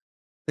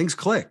 things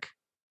click.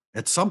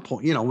 At some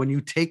point, when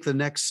you take the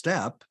next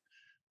step,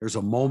 there's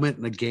a moment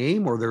in a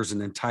game or there's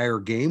an entire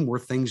game where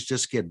things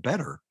just get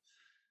better.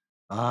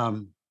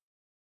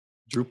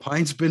 Drew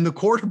Pine's been the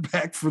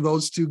quarterback for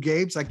those 2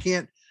 games. I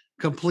can't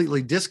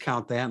completely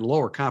discount that in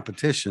lower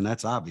competition.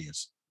 That's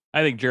obvious.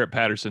 I think Jarrett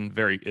Patterson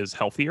is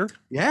healthier.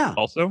 Yeah.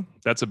 Also,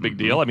 that's a big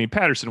deal. I mean,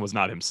 Patterson was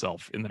not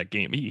himself in that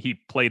game. He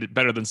played it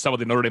better than some of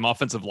the Notre Dame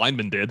offensive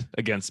linemen did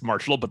against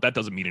Marshall, but that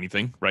doesn't mean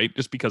anything, right?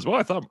 Just because,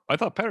 I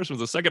thought Patterson was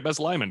the second best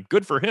lineman.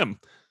 Good for him.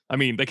 I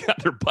mean, they got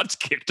their butts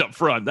kicked up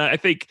front. I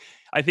think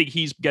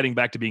he's getting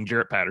back to being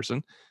Jarrett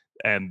Patterson.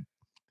 And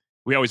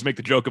we always make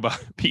the joke about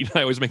Pete and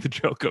I always make the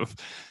joke of,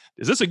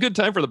 is this a good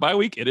time for the bye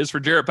week? It is for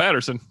Jarrett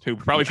Patterson, who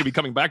probably should be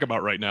coming back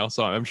about right now.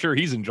 So I'm sure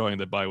he's enjoying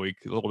the bye week,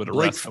 a little bit of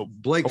rest.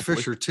 Blake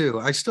Fisher too.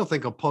 I still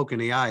think a poke in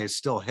the eye is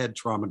still head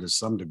trauma to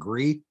some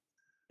degree.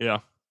 Yeah.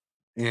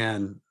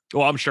 And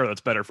I'm sure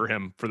that's better for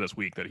him for this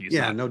week that he's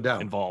no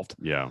doubt involved.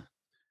 Yeah.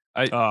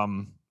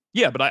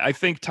 But I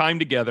think time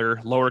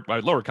together,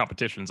 lower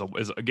competition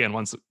is again,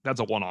 that's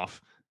a one-off.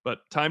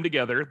 But time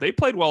together, they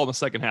played well in the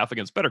second half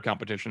against better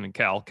competition in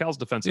Cal. Cal's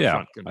defensive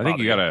front. I think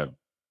you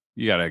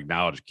gotta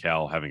acknowledge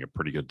Cal having a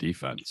pretty good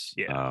defense.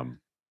 Yeah.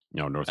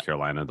 North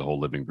Carolina, the whole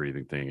living,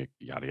 breathing thing,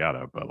 yada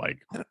yada. But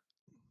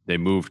they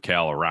moved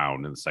Cal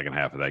around in the second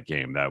half of that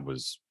game. That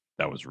was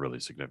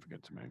really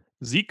significant to me.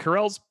 Zeke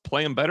Correll's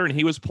playing better, and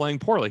he was playing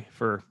poorly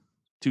for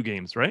 2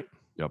 games, right?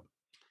 Yep.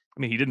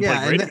 I mean, he didn't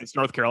play great against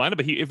North Carolina,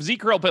 but if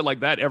Zeke Correll played like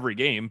that every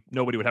game,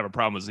 nobody would have a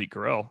problem with Zeke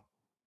Correll.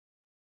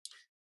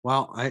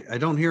 Well, I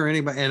don't hear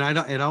anybody, and I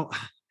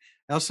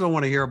also don't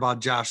want to hear about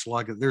Josh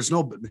Lugg. There's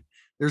no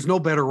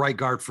better right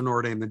guard for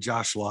Notre Dame than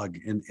Josh Lugg,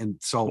 and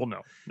so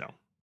no.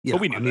 Yeah, but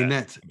we knew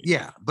that.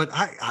 But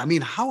I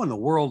mean, how in the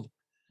world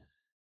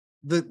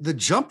the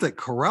jump that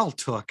Correll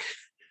took?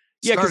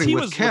 Starting he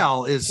with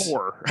Cal is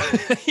poor.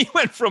 He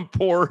went from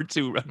poor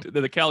to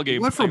the Cal game. He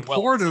went from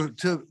poor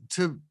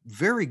to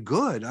very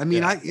good. I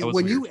mean,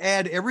 when you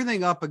add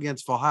everything up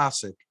against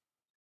Vohasek,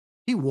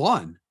 he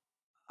won.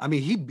 I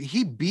mean,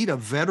 he beat a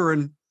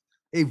veteran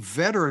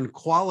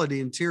quality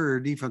interior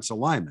defensive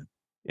lineman.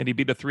 And he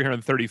beat a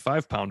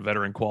 335-pound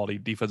veteran quality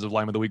defensive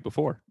lineman the week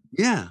before.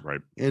 Yeah. Right.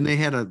 And they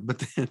had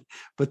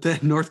but then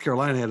North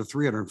Carolina had a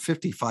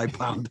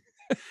 355-pound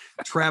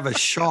Travis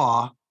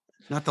Shaw,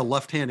 not the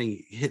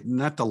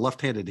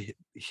left-handed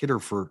hitter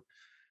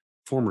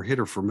former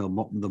hitter for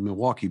the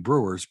Milwaukee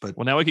Brewers. But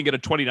now we can get a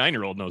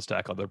 29-year-old nose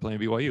tackle. They're playing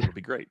BYU. It'll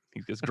be great. He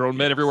gets grown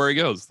men everywhere he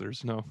goes.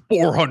 There's no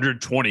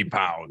 420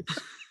 pounds.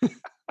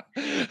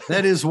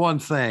 That is one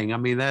thing. I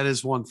mean, that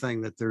is one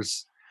thing that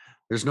there's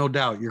no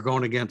doubt you're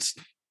going against,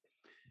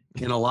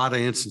 in a lot of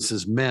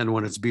instances, men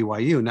when it's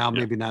BYU. Now,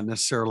 maybe not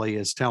necessarily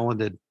as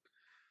talented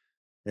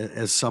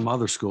as some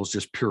other schools,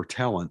 just pure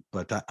talent.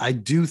 But I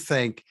do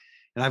think,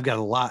 and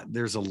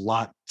there's a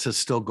lot to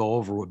still go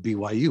over with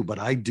BYU, but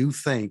I do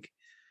think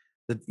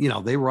that,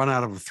 they run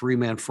out of a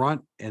 3-man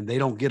front and they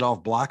don't get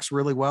off blocks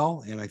really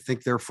well. And I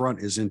think their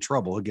front is in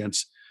trouble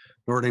against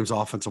Notre Dame's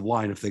offensive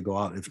line if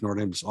Notre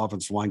Dame's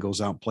offensive line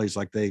goes out and plays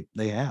like they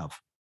have.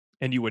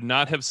 And you would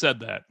not have said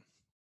that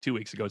 2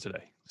 weeks ago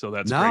today. So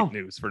that's great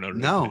news for Notre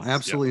Dame. No, fans.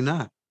 Absolutely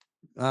not.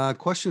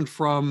 Question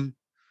from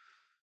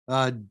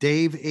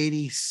Dave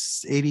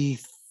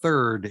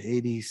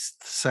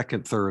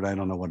 82nd third. I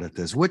don't know what it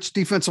is. Which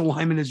defensive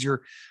lineman is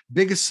your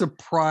biggest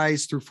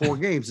surprise through 4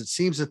 games? It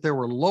seems that there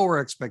were lower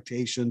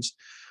expectations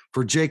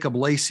for Jacob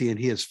Lacey, and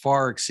he is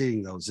far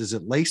exceeding those. Is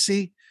it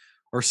Lacey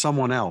or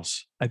someone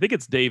else? I think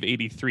it's Dave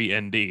 83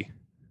 ND.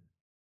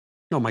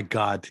 Oh my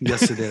God.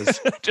 Yes, it is.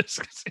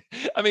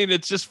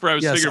 It's just for,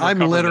 I'm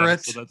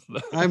literate.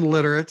 I'm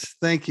literate.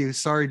 Thank you.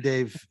 Sorry,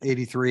 Dave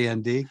 83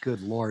 ND.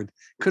 Good Lord.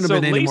 Couldn't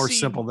have been any more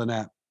simple than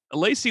that.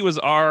 Lacey was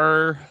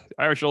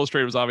Irish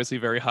Illustrated was obviously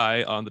very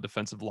high on the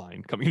defensive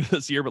line coming into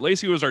this year, but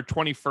Lacey was our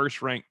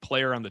 21st ranked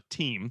player on the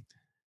team.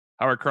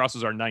 Howard Cross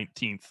was our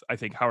 19th. I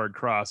think Howard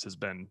Cross has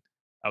been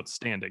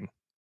outstanding.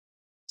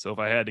 So if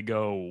I had to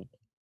go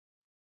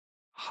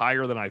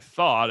higher than I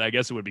thought, I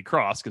guess it would be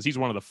Cross, because he's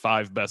one of the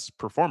 5 best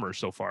performers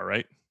so far,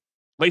 right?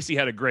 Lacey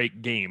had a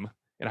great game,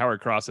 and Howard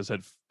Cross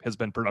has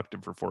been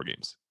productive for 4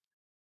 games.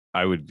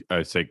 I would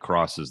say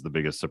Cross is the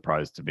biggest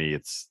surprise to me.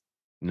 It's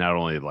not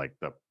only like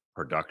the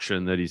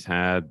production that he's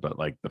had, but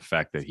like the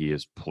fact that he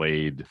has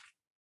played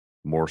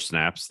more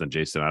snaps than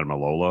Jason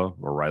Adamalola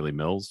or Riley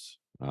Mills.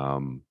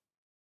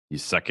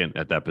 He's second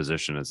at that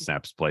position in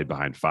snaps played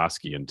behind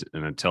Foskey, and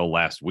until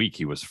last week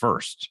he was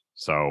first.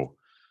 So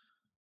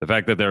the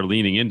fact that they're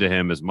leaning into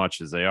him as much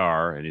as they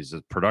are, and he's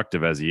as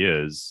productive as he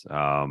is,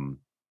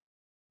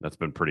 that's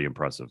been pretty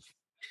impressive.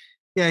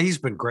 Yeah, he's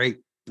been great.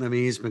 I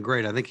mean, he's been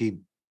great. I think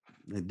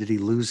Did he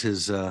lose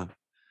his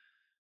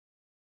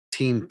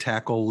team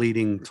tackle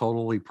leading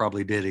total? He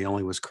probably did. He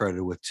only was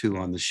credited with 2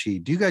 on the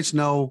sheet. Do you guys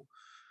know?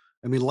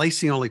 I mean,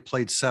 Lacey only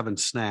played 7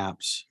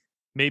 snaps.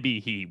 Maybe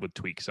he would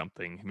tweak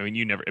something. I mean,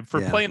 you never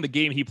for Yeah. playing the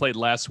game he played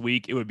last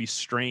week. It would be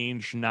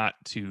strange not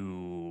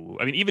to.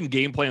 I mean, even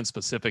game plan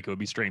specific, it would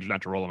be strange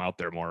not to roll him out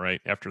there more, right?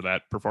 After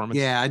that performance.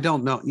 Yeah, I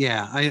don't know.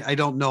 Yeah, I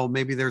don't know.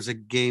 Maybe there's a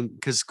game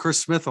because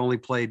Chris Smith only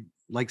played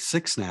like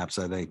 6 snaps,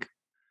 I think,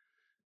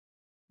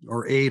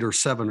 or 8 or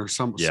 7 or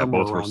somewhere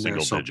both were around there.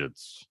 single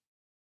digits.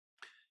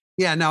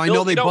 Yeah, now I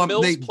know they bumped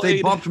Mills they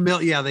played bumped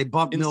Mills. Yeah, they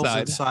bumped Mills inside.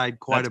 inside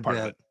quite That's a part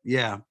of bit. it.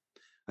 Yeah,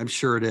 I'm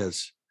sure it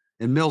is.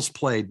 And Mills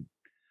played.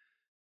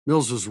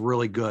 Mills was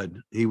really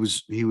good. He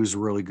was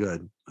really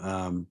good.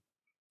 And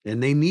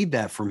they need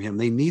that from him.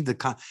 They need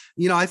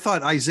I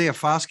thought Isaiah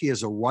Foskey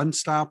as a run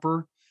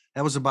stopper,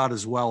 that was about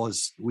as well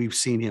as we've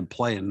seen him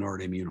play in Notre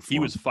Dame uniform. He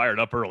was fired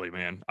up early,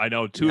 man. I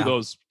know 2 of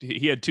those.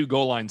 He had 2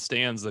 goal line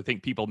stands. I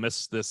think people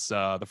missed this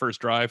the first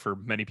drive for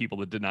many people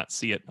that did not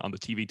see it on the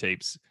TV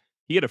tapes.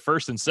 He had a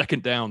 1st and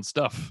 2nd down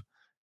stuff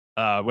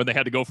when they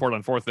had to go for it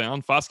on 4th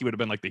down. Foskey would have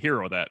been like the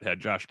hero of that had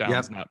Josh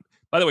Downs not.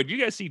 By the way, do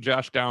you guys see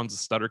Josh Downs'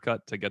 stutter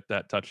cut to get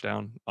that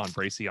touchdown on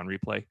Bracey on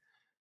replay?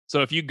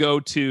 So if you go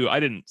to,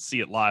 I didn't see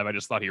it live. I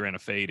just thought he ran a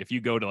fade. If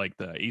you go to like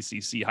the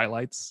ACC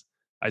highlights,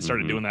 I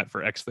started doing that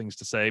for X Things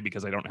to Say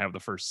because I don't have the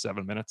first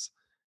 7 minutes.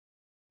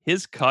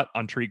 His cut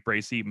on Tariq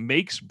Bracey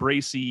makes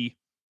Bracey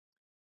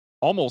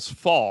almost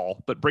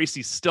fall, but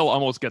Bracey still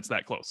almost gets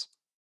that close.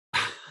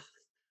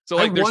 So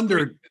like,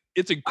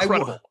 it's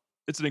incredible.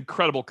 It's an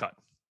incredible cut.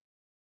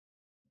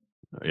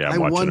 Yeah,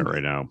 I'm watching it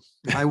right now.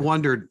 I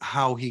wondered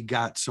how he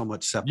got so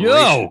much separation.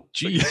 Yo,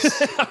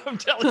 geez. I'm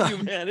telling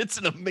you, man, it's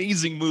an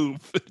amazing move.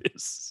 It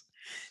is.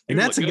 And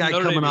that's a guy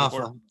coming off.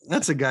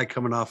 That's a guy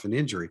coming off an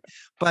injury,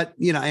 but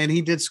and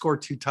he did score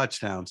 2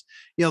 touchdowns.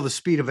 The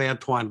speed of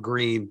Antoine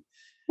Green.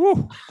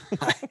 Woo.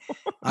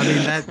 I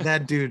mean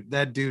that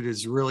dude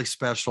is really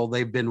special.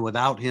 They've been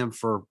without him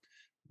for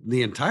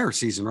the entire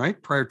season,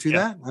 right? Prior to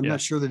that, I'm not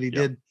sure that he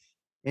did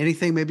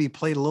anything. Maybe he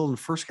played a little in the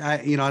first guy.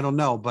 I don't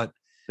know, but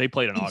they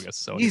played in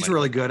August, so he's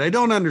really good. I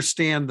don't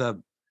understand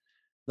the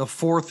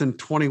 4th and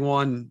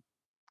 21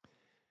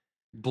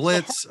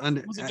 blitz. Was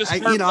it just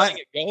letting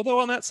it go though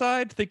on that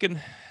side? Thinking,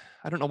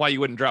 I don't know why you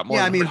wouldn't drop more.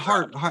 Yeah, I mean,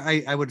 Hart.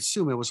 I would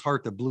assume it was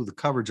Hart that blew the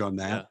coverage on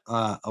that.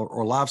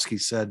 Orlovsky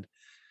said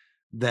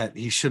that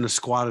he shouldn't have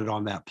squatted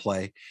on that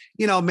play.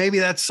 Maybe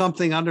that's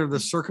something under the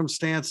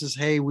circumstances.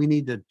 Hey, we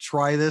need to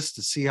try this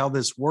to see how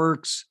this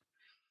works.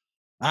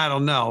 I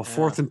don't know.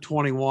 4th and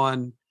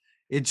 21.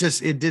 It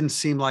didn't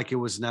seem like it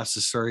was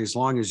necessary as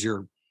long as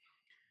you're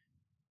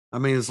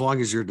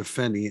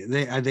defending.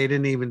 They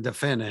didn't even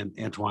defend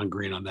Antoine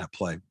Green on that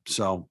play.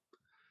 So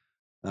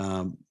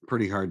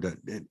pretty hard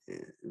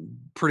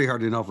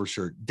to know for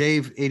sure.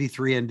 Dave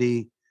 83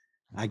 ND.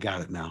 I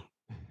got it now.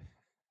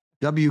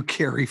 W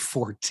carry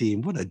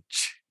 14. What an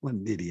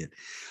idiot.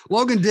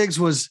 Logan Diggs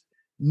was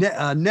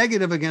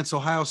negative against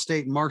Ohio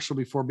State and Marshall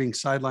before being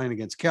sidelined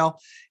against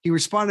Cal. He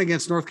responded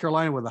against North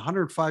Carolina with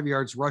 105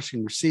 yards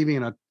rushing, receiving,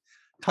 and a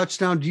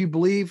touchdown. Do you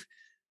believe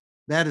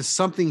that is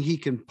something he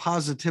can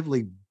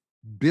positively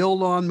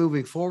build on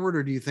moving forward,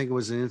 or do you think it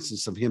was an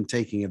instance of him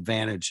taking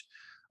advantage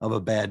of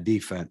a bad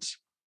defense?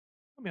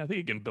 I mean, I think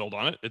you can build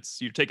on it.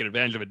 You're taking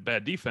advantage of a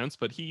bad defense,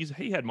 but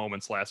he had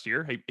moments last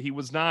year. He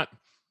was not.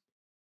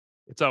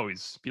 It's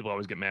always people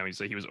always get mad when you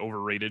say he was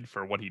overrated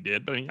for what he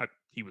did, but I mean,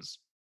 he was.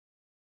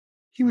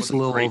 He was a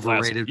little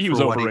overrated. He was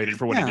overrated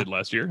for what he did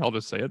last year. I'll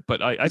just say it.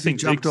 But I think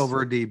he jumped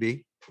over a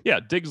DB. Yeah,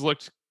 Diggs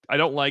looked. I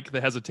don't like the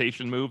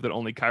hesitation move that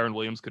only Kyron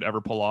Williams could ever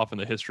pull off in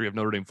the history of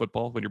Notre Dame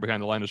football when you're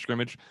behind the line of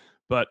scrimmage.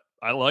 But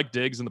I like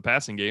Diggs in the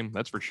passing game.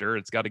 That's for sure.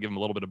 It's got to give him a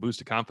little bit of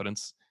boost of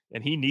confidence.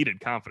 And he needed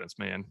confidence,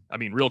 man. I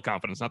mean, real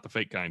confidence, not the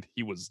fake kind.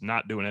 He was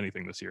not doing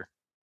anything this year.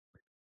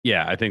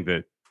 Yeah, I think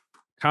that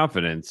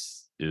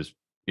confidence is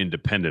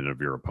independent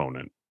of your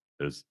opponent.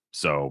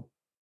 So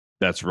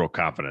that's real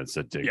confidence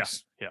that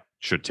Diggs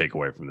should take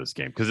away from this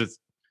game. Because it's,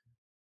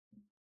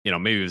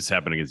 maybe if it's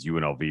happening against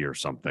UNLV or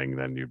something,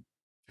 then you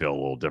feel a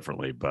little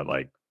differently. But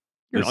like,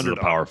 this is a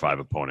Power 5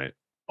 opponent.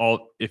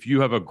 If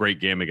you have a great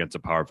game against a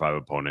Power 5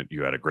 opponent,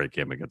 you had a great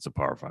game against a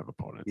Power 5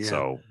 opponent. Yeah.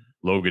 So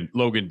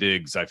Logan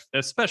Diggs,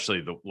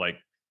 especially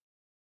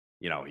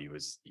he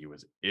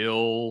was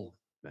ill,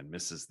 then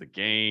misses the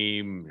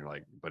game. You're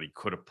like, but he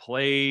could have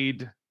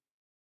played.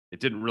 It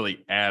didn't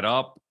really add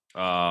up.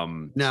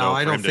 No,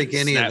 I don't think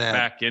any of that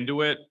back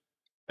into it.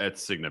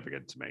 That's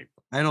significant to me.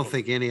 I don't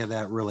think any of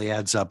that really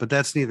adds up, but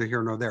that's neither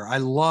here nor there.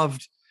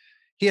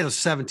 He had a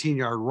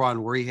 17-yard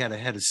run where he had a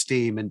head of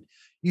steam, and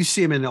you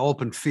see him in the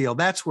open field.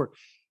 That's where,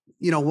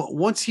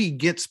 once he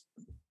gets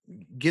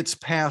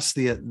past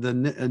the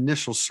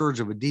initial surge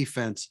of a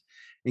defense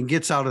and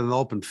gets out in the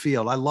open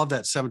field. I love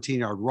that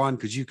 17-yard run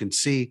because you can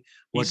see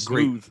what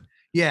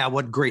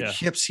great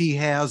hips he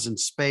has in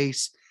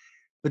space.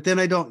 But then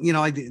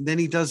then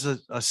he does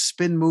a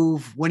spin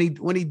move. When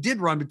he did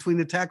run between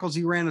the tackles,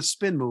 he ran a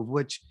spin move,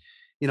 which,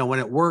 when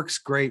it works,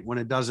 great. When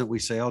it doesn't, we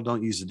say, oh,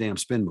 don't use the damn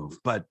spin move.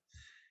 But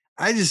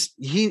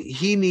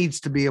he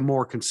needs to be a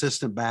more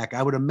consistent back.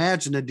 I would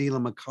imagine that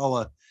Dylan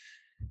McCullough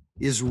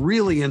is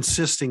really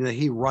insisting that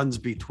he runs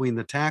between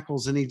the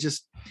tackles, and he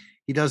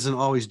doesn't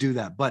always do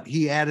that. But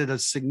he added a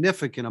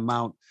significant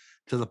amount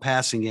to the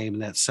passing game,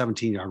 and that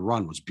 17-yard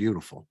run was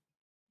beautiful.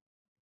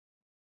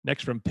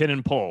 Next from Pin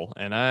and Pull,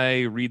 and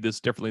I read this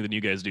differently than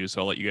you guys do,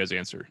 so I'll let you guys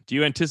answer. Do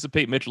you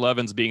anticipate Mitchell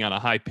Evans being on a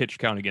high pitch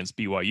count against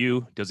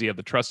BYU? Does he have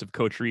the trust of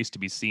Coach Reese to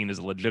be seen as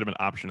a legitimate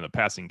option in the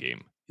passing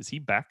game? Is he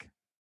back?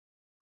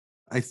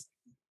 Was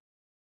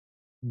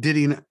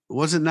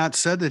it not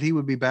said that he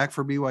would be back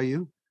for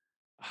BYU?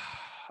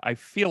 I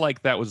feel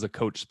like that was the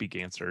coach speak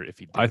answer. If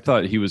he did. I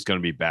thought he was going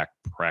to be back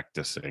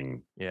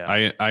practicing.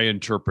 Yeah. I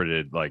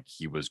interpreted like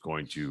he was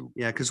going to.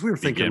 Yeah, because we were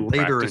thinking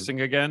later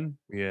practicing again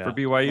Yeah. for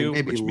BYU.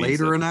 maybe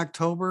later in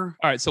October.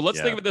 All right, so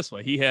let's think of it this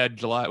way. He had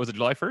July. Was it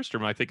July 1st, or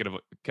am I thinking of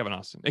Kevin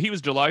Austin? He was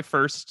July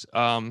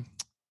 1st.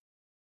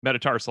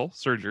 Metatarsal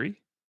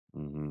surgery.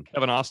 Mm-hmm.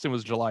 Kevin Austin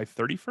was July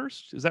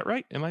 31st. Is that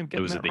right? Am I getting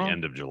It was that at the wrong?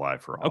 end of July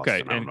for Austin.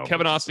 Okay, and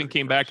Kevin Austin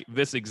came back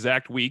this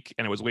exact week,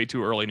 and it was way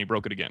too early, and he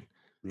broke it again.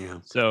 Yeah.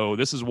 So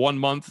this is 1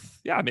 month.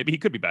 Yeah, maybe he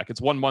could be back.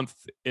 It's 1 month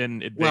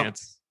in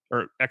advance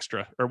or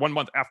extra, or 1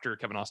 month after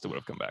Kevin Austin would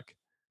have come back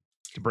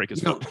to break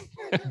his foot.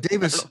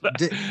 Davis,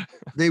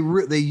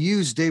 they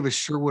used Davis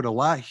Sherwood a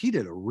lot. He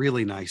did a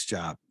really nice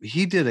job.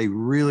 He did a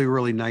really,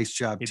 really nice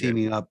job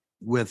teaming up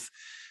with,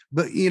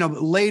 but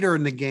later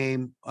in the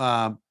game,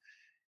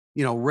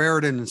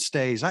 Raritan and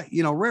Stays.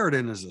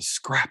 Raritan is a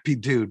scrappy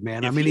dude,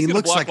 man. If he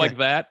looks like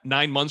that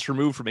 9 months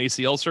removed from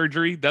ACL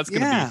surgery. That's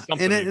going to be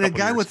something. And a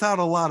guy without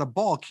a lot of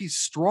bulk, he's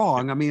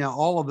strong.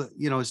 All of the,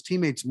 his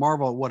teammates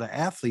marvel at what an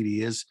athlete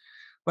he is,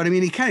 but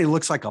he kind of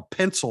looks like a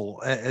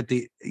pencil at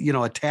the,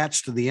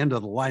 attached to the end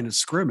of the line of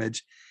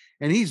scrimmage,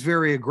 and he's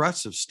very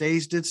aggressive.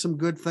 Stays did some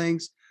good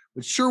things,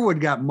 but Sherwood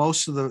got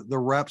most of the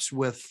reps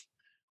with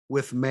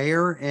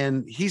Mayer,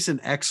 and he's an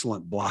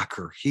excellent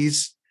blocker.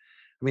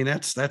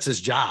 That's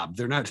his job.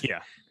 They're not.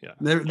 Yeah.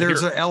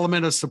 There's an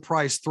element of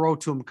surprise throw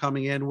to him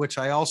coming in, which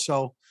I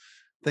also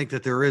think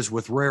that there is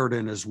with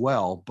Raritan as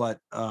well. But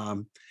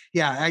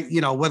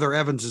whether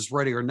Evans is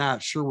ready or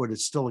not, Sherwood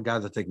is still a guy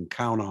that they can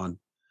count on.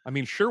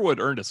 Sherwood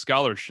earned a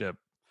scholarship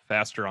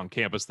faster on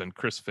campus than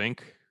Chris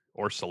Fink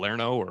or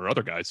Salerno or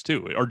other guys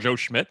too, or Joe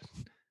Schmidt.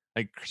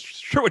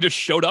 Sherwood just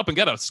showed up and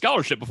got a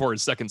scholarship before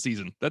his second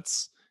season.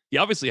 He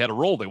obviously had a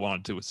role they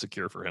wanted to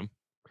secure for him.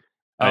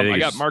 I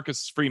got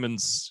Marcus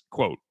Freeman's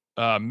quote.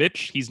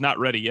 Mitch, he's not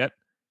ready yet.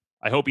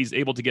 I hope he's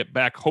able to get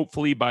back,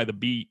 hopefully by the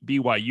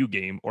BYU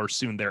game or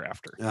soon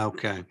thereafter.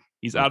 Okay.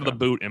 He's out of the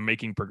boot and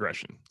making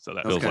progression. So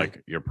that feels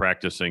like you're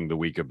practicing the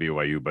week of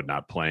BYU, but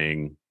not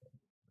playing,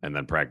 and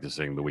then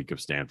practicing the week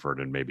of Stanford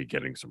and maybe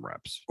getting some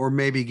reps. Or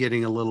maybe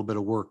getting a little bit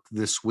of work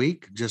this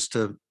week just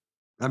to,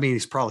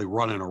 he's probably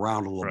running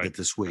around a little bit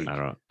this week. I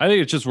don't know. I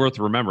think it's just worth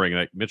remembering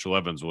that Mitchell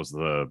Evans was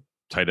the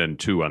tight end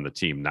 2 on the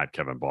team, not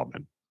Kevin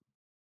Baldwin.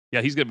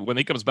 Yeah, he's good when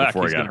he comes back.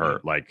 Before he got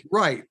hurt,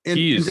 right, and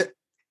he's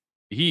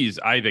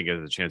I think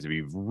has a chance to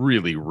be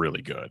really,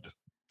 really good.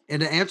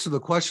 And to answer the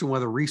question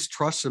whether Reese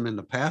trusts him in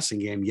the passing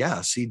game,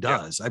 yes, he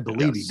does. Yeah, I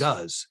believe he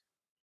does.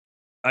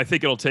 I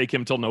think it'll take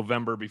him till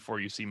November before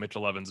you see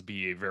Mitchell Evans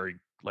be a very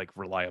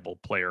reliable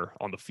player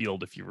on the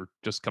field. If you were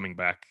just coming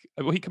back,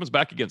 well, he comes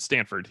back against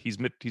Stanford. He's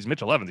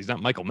Mitchell Evans. He's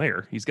not Michael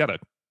Mayer. He's got to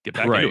get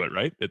back into it,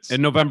 right?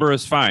 And November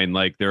is fine.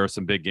 There are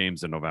some big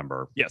games in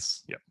November.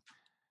 Yes. Yep.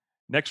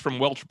 Next from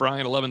Welch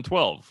Bryan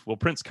 1112. Will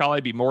Prince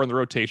Kollie be more in the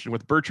rotation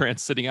with Bertrand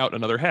sitting out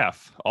another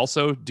half?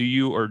 Also, do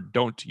you or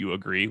don't you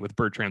agree with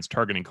Bertrand's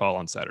targeting call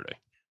on Saturday?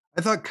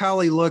 I thought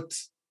Kollie looked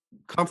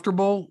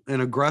comfortable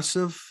and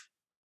aggressive.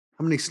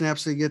 How many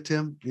snaps did he get,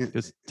 Tim?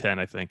 Just 10,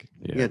 I think.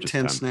 Yeah,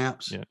 10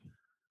 snaps.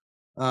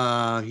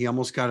 Yeah. He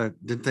almost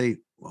didn't they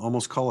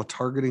almost call a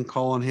targeting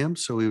call on him?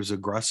 So he was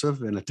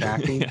aggressive and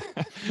attacking.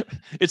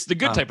 It's the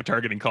good type of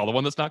targeting call, the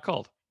one that's not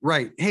called.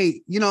 Right.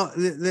 Hey,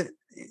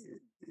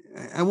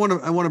 I want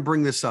to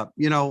bring this up.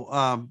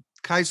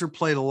 Kaiser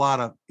played a lot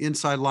of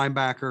inside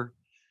linebacker.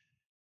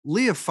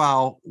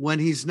 Leofau, when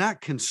he's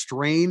not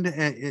constrained,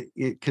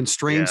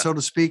 so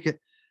to speak,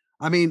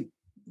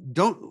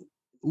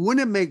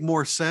 wouldn't it make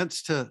more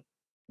sense to?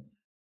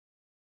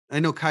 I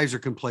know Kaiser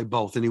can play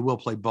both, and he will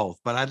play both,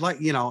 but I'd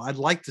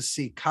like to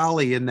see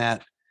Kollie in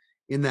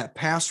that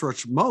pass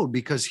rush mode,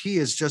 because he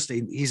is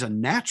he's a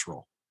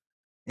natural,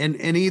 and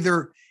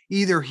either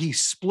he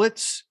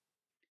splits.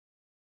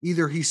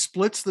 Either he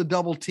splits the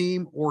double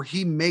team or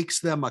he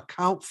makes them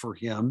account for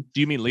him.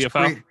 Do you mean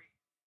Leofau?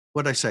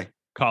 What'd I say?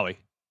 Kollie.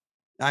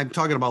 I'm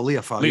talking about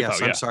Leofau.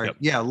 Yes, I'm sorry. Yep.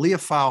 Yeah,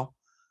 Leofau.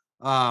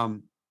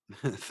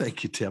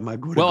 Thank you, Tim.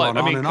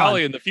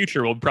 Kollie in the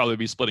future will probably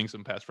be splitting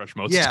some pass rush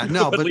modes. Yeah,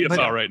 no, but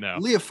Leofau right now.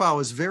 Leofau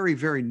is very,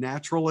 very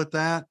natural at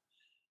that.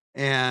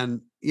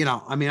 And,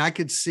 I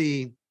could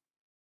see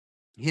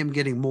him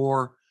getting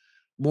more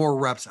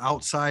reps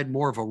outside,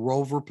 more of a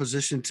rover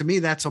position. To me,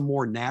 that's a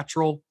more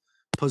natural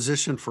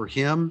position for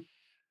him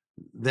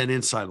than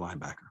inside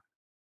linebacker.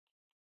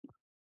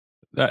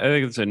 I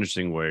think it's an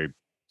interesting way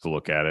to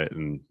look at it,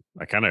 and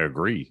I kind of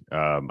agree.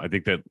 I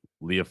think that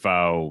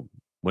Leofau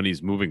when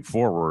he's moving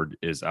forward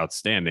is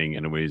outstanding,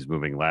 and when he's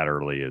moving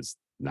laterally is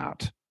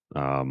not.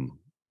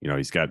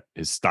 He's got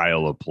his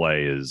style of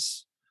play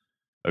is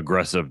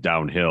aggressive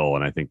downhill,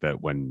 and I think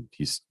that when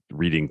he's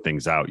reading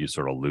things out, you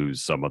sort of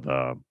lose some of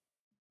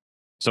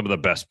the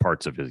best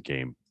parts of his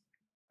game.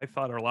 I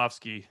thought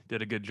Orlovsky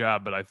did a good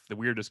job, but the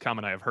weirdest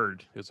comment I have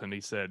heard is when he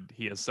said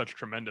he has such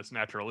tremendous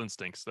natural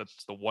instincts.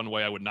 That's the one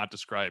way I would not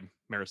describe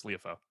Maris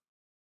Liufau.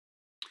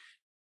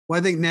 Well,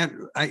 I think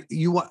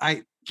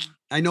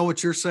I know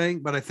what you're saying,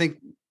 but I think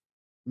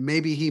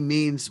maybe he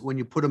means when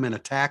you put him in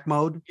attack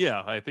mode.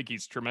 Yeah, I think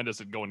he's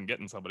tremendous at going and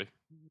getting somebody.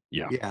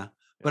 Yeah.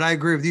 But I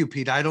agree with you,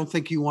 Pete. I don't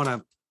think you want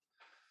to.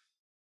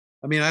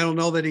 I mean, I don't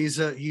know that he's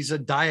a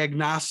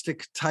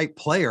diagnostic type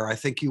player. I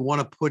think you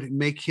want to put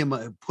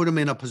him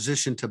in a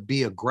position to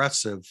be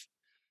aggressive.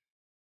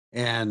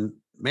 And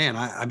man,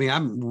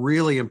 I'm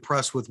really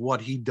impressed with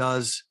what he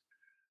does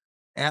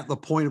at the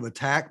point of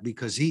attack,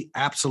 because he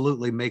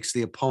absolutely makes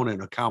the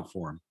opponent account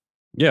for him.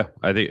 Yeah,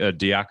 I think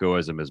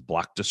Diacoism is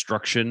block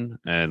destruction,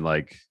 and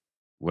like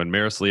when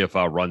Maris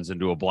Liufau runs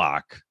into a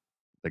block,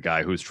 the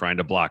guy who's trying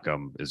to block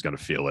him is going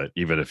to feel it,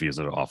 even if he's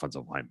an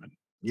offensive lineman.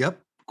 Yep.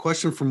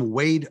 Question from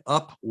Wade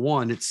Up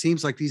One. It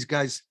seems like these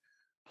guys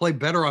play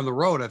better on the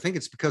road. I think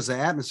it's because the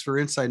atmosphere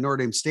inside Notre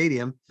Dame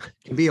Stadium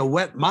can be a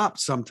wet mop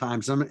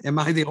sometimes. Am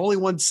I the only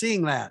one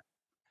seeing that?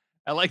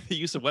 I like the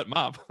use of wet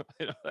mop.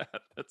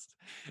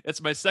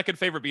 It's my second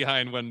favorite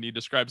behind when you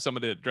describe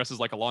somebody that dresses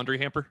like a laundry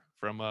hamper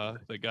from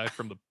the guy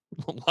from the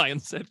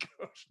Lions head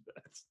coach.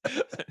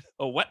 That's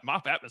a wet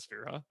mop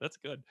atmosphere, huh? That's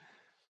good.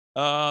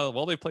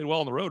 Well, they played well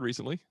on the road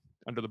recently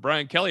under the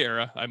Brian Kelly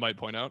era, I might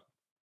point out.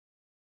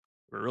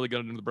 We're really good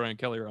under the Brian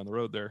Kelly era on the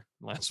road there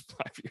in the last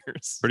 5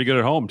 years. Pretty good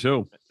at home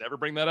too. Never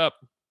bring that up.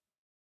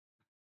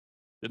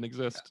 Didn't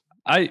exist.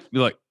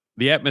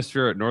 The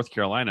atmosphere at North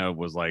Carolina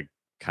was like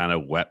kind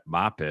of wet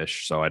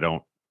mop-ish, so I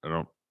don't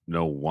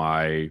know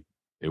why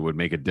it would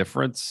make a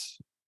difference.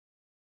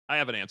 I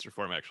have an answer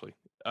for him, actually.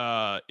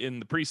 In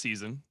the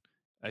preseason,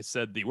 I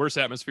said the worst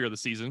atmosphere of the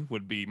season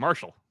would be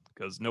Marshall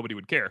because nobody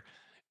would care.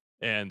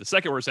 And the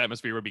second worst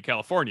atmosphere would be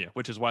California,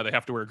 which is why they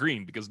have to wear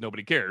green because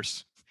nobody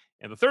cares.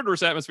 And the third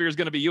worst atmosphere is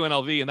going to be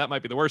UNLV, and that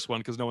might be the worst one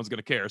because no one's going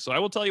to care. So I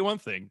will tell you one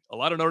thing. A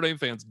lot of Notre Dame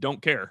fans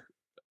don't care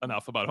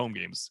enough about home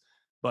games,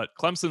 but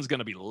Clemson's going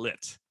to be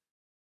lit.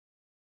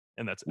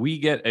 And that's it. We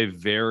get a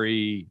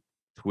very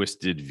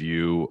twisted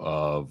view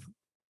of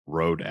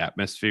road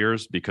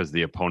atmospheres because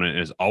the opponent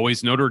is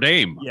always Notre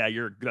Dame. Yeah,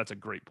 that's a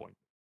great point.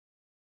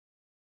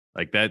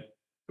 Like that,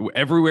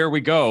 everywhere we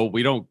go,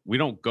 we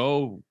don't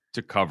go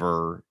to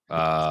cover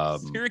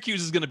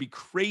Syracuse is going to be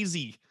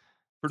crazy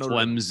for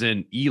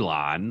Clemson,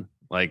 Elon.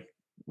 Like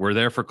we're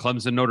there for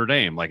Clemson, Notre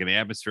Dame. Like, and the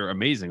atmosphere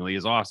amazingly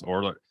is awesome.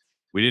 Or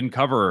we didn't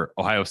cover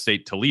Ohio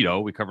State,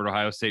 Toledo. We covered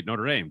Ohio State,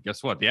 Notre Dame.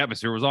 Guess what? The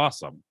atmosphere was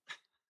awesome.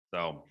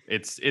 So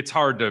it's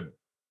hard to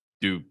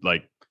do.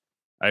 Like,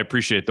 I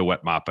appreciate the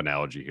wet mop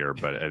analogy here,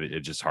 but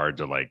it's just hard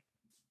to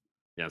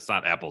it's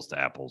not apples to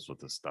apples with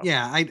this stuff.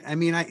 Yeah,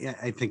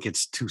 I think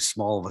it's too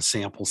small of a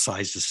sample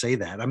size to say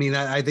that. I mean,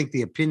 I think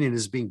the opinion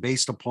is being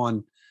based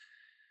upon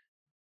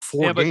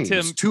four games,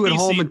 Tim, 2 at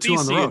home and 2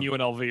 on the road. And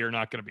UNLV are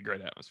not going to be be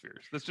great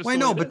atmospheres. That's just I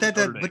know, but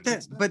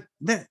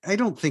that I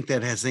don't think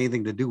that has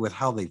anything to do with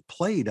how they've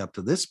played up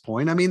to this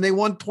point. I mean, they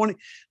won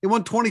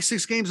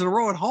 26 games in a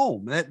row at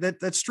home.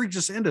 That streak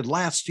just ended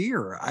last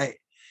year.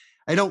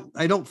 I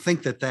don't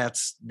think that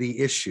that's the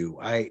issue.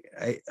 I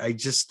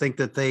just think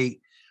that they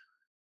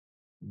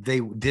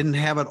didn't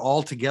have it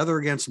all together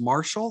against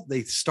Marshall.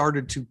 They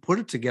started to put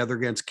it together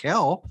against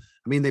Cal.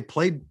 I mean, they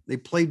played.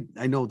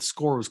 I know the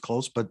score was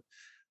close, but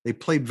they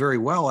played very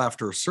well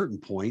after a certain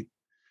point.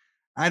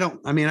 I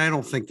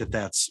don't think that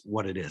that's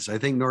what it is. I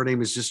think Notre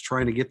Dame is just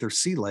trying to get their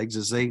sea legs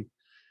as they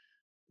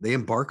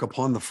embark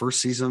upon the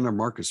first season under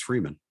Marcus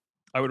Freeman.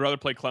 I would rather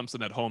play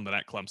Clemson at home than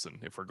at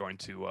Clemson if we're going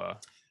to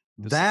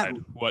that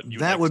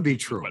would be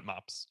true. Wet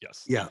mops,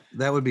 yes. Yeah,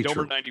 that would be Domer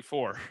true.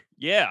 94.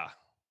 Yeah,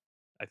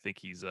 I think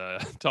he's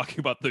talking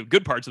about the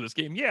good parts of this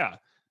game. Yeah,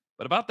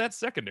 but about that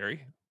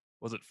secondary,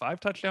 was it 5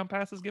 touchdown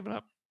passes given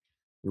up?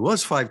 It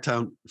was 5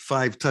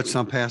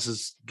 touchdown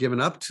passes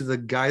given up to the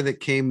guy that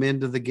came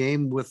into the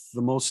game with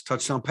the most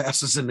touchdown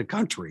passes in the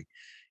country.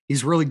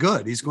 He's really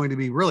good. He's going to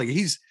be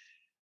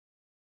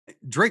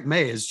Drake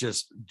May is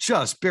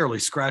just barely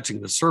scratching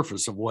the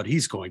surface of what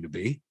he's going to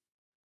be.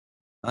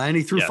 And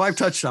he threw 5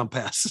 touchdown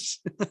passes.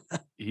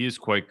 He is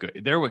quite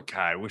good.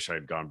 I wish I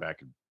had gone back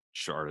and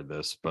charted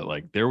this, but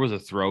there was a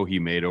throw he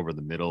made over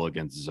the middle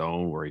against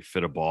zone where he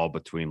fit a ball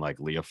between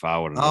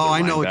Liufau and another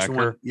I know linebacker. which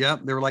one.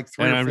 Yep, there were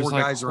 3 or 4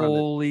 guys around.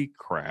 Holy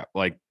crap!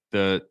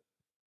 The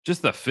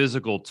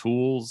physical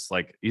tools.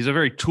 He's a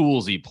very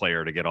toolsy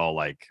player to get all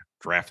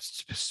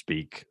draft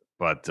speak,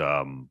 but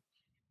that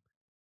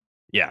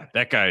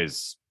guy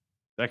is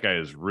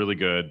really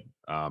good.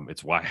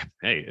 It's why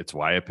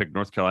I picked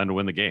North Carolina to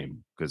win the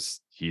game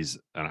because he's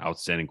an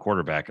outstanding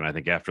quarterback, and I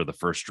think after the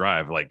first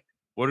drive,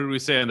 what did we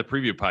say on the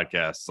preview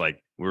podcast?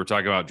 We were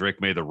talking about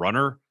Drake May, the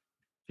runner.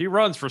 he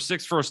runs for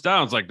 6 first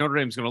downs, like Notre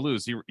Dame's going to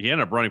lose. He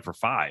ended up running for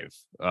 5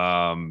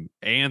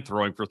 and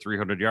throwing for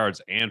 300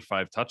 yards and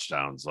 5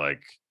 touchdowns.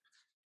 Like,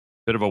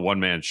 bit of a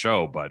one-man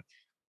show, but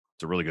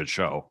it's a really good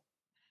show.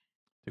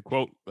 To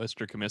quote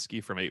Mr.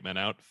 Comiskey from 8 Men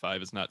Out,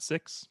 5 is not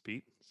 6,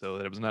 Pete. So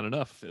that was not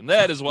enough. And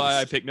that is why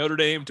I picked Notre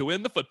Dame to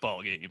win the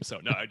football game. So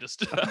no, I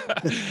just,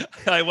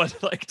 I would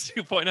like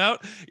to point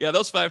out, yeah,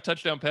 those 5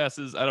 touchdown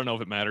passes, I don't know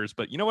if it matters,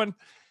 but you know when,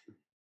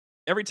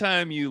 every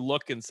time you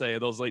look and say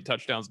those late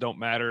touchdowns don't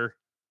matter,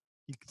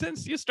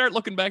 you start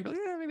looking back, like,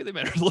 yeah, maybe they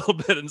matter a little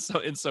bit. And so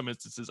in some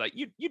instances,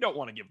 you don't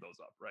want to give those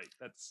up, right?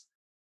 That's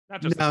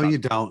not just. No, you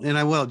don't. And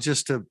I will,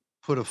 just to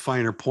put a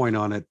finer point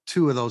on it,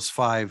 2 of those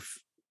 5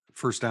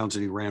 first downs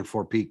that he ran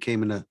for, Pete,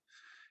 came in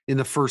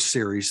the first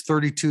series.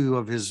 32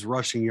 of his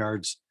rushing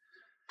yards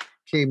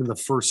came in the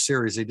first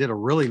series. They did a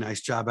really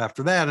nice job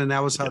after that. And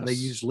that was how they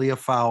used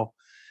Leofau.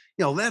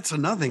 You know, that's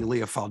another thing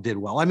Leofau did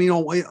well. I mean,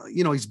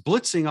 you know, he's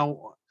blitzing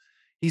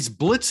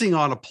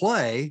on a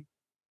play.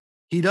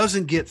 He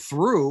doesn't get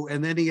through,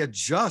 and then he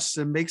adjusts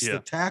and makes the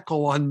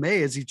tackle on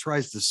May as he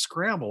tries to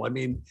scramble. I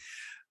mean,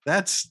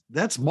 that's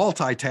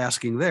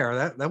multitasking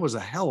there. That was a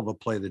hell of a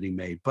play that he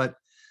made. But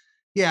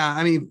yeah,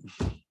 I mean,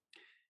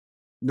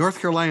 North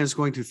Carolina is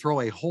going to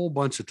throw a whole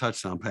bunch of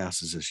touchdown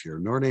passes this year.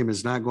 Notre Dame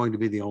is not going to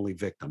be the only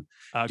victim.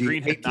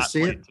 Green had not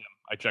played, Tim.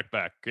 I checked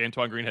back.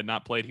 Antoine Green had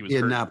not played. He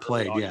had not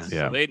played. Yeah.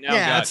 So they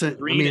now got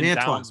Green and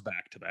Downs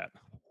back to that.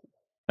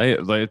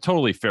 A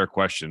totally fair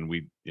question.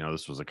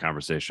 This was a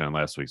conversation on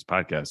last week's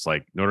podcast.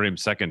 Like, Notre Dame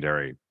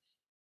secondary,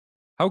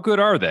 how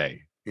good are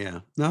they? Yeah,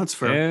 no, it's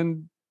fair.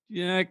 And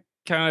yeah,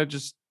 kind of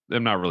just,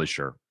 I'm not really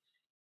sure.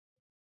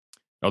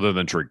 Other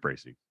than Tariq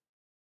Bracy.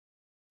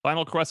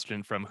 Final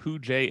question from Who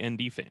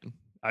JND fan.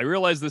 I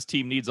realize this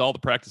team needs all the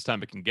practice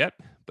time it can get,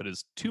 but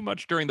is too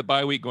much during the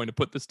bye week going to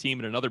put this team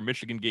in another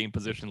Michigan game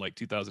position like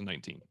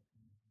 2019?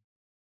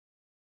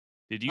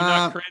 Did you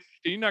not cringe?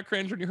 Did you not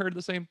cringe when you heard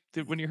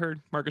when you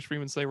heard Marcus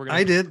Freeman say we're going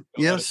to? I did.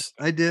 Yes,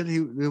 I did.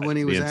 When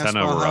he was asked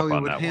about how he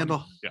would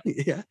handle,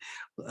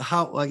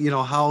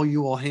 how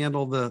you will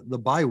handle the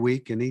bye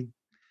week, and he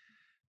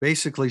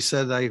basically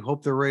said, "I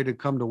hope they're ready to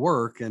come to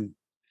work." And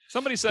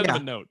somebody sent him a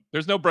note.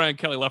 There's no Brian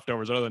Kelly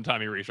leftovers other than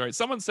Tommy Rees, right?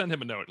 Someone send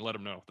him a note and let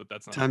him know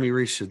that's not. Tommy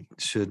Rees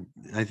should.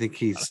 I think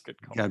he's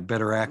got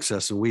better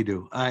access than we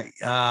do.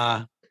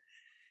 I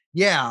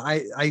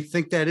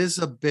think that is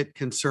a bit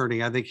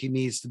concerning. I think he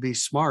needs to be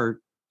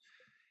smart.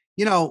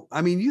 You know,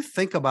 I mean, you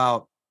think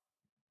about,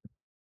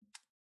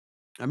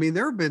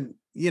 there have been,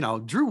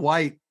 Drew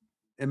White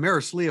and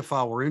Maris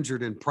Leofau were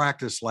injured in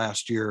practice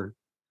last year.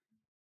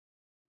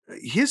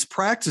 His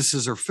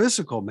practices are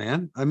physical,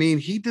 man. I mean,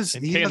 he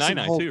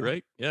K9I too,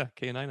 right? Yeah,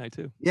 K9I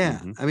too.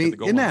 Yeah, I mean,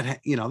 in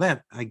that,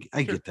 that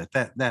I get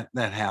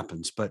that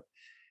happens, but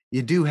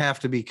you do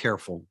have to be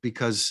careful,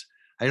 because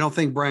I don't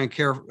think Brian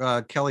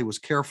Kelly was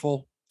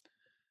careful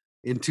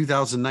in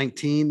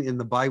 2019 in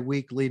the bye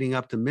week leading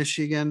up to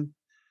Michigan,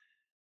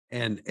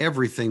 and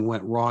everything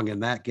went wrong in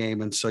that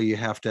game. And so you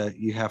have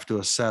to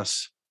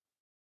assess,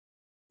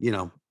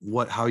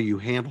 how you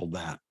handled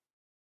that.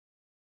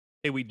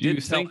 Hey, we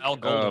did tell Al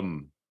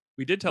Golden.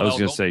 We did tell Al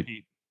Golden.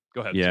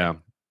 Go ahead. Yeah.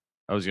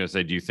 I was going to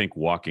say, do you think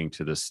walking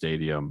to the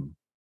stadium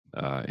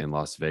in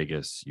Las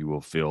Vegas, you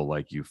will feel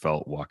like you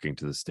felt walking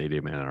to the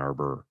stadium in Ann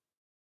Arbor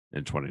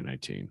in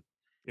 2019?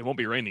 It won't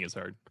be raining as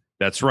hard.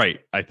 That's right.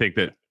 I think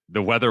that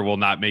the weather will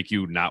not make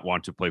you not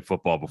want to play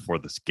football before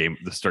the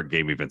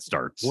game even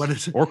starts. What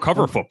is it? Or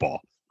cover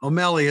football.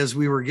 O'Malley, as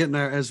we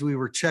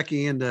were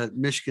checking into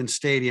Michigan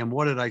Stadium,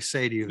 what did I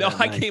say to you? No,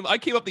 I came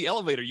up the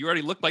elevator. You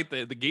already looked like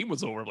the game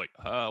was over. I'm like,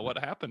 what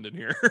happened in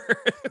here?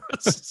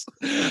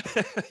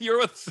 You're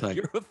with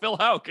Phil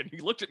Houck, and he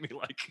looked at me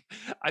like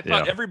I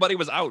thought everybody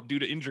was out due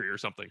to injury or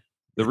something.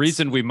 The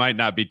reason we might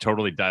not be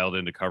totally dialed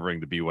into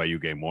covering the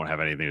BYU game won't have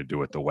anything to do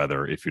with the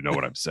weather, if you know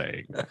what I'm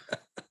saying.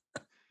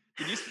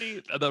 Did you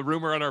see the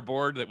rumor on our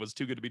board that was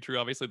too good to be true?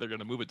 Obviously, they're going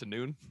to move it to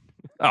noon.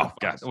 Oh,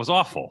 God, it was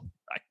awful.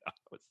 I know.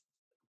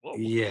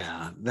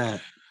 Yeah,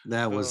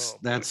 that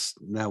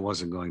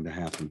wasn't going to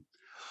happen.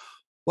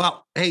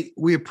 Well, hey,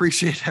 we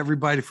appreciate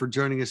everybody for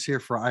joining us here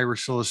for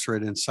Irish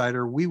Illustrated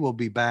Insider. We will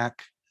be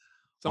back.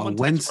 Someone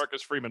text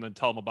Marcus Freeman and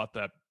tell him about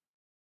that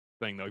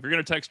thing, though. If you're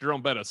going to text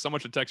Jerome Bettis,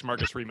 someone should text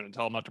Marcus Freeman and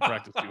tell him not to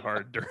practice too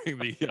hard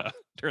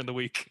during the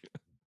week.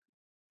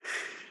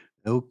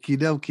 Okie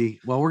dokie.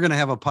 Well, we're going to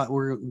have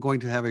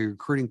a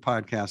recruiting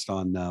podcast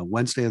on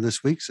Wednesday of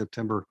this week,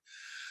 September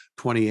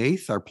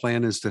 28th. Our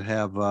plan is to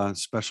have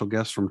special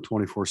guests from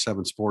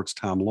 24/7 Sports,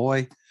 Tom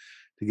Loy,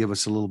 to give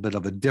us a little bit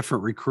of a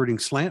different recruiting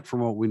slant from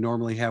what we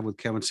normally have with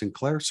Kevin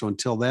Sinclair. So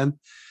until then,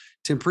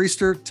 Tim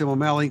Priester, Tim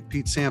O'Malley,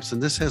 Pete Sampson,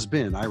 this has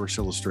been Irish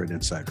Illustrated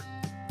Insider.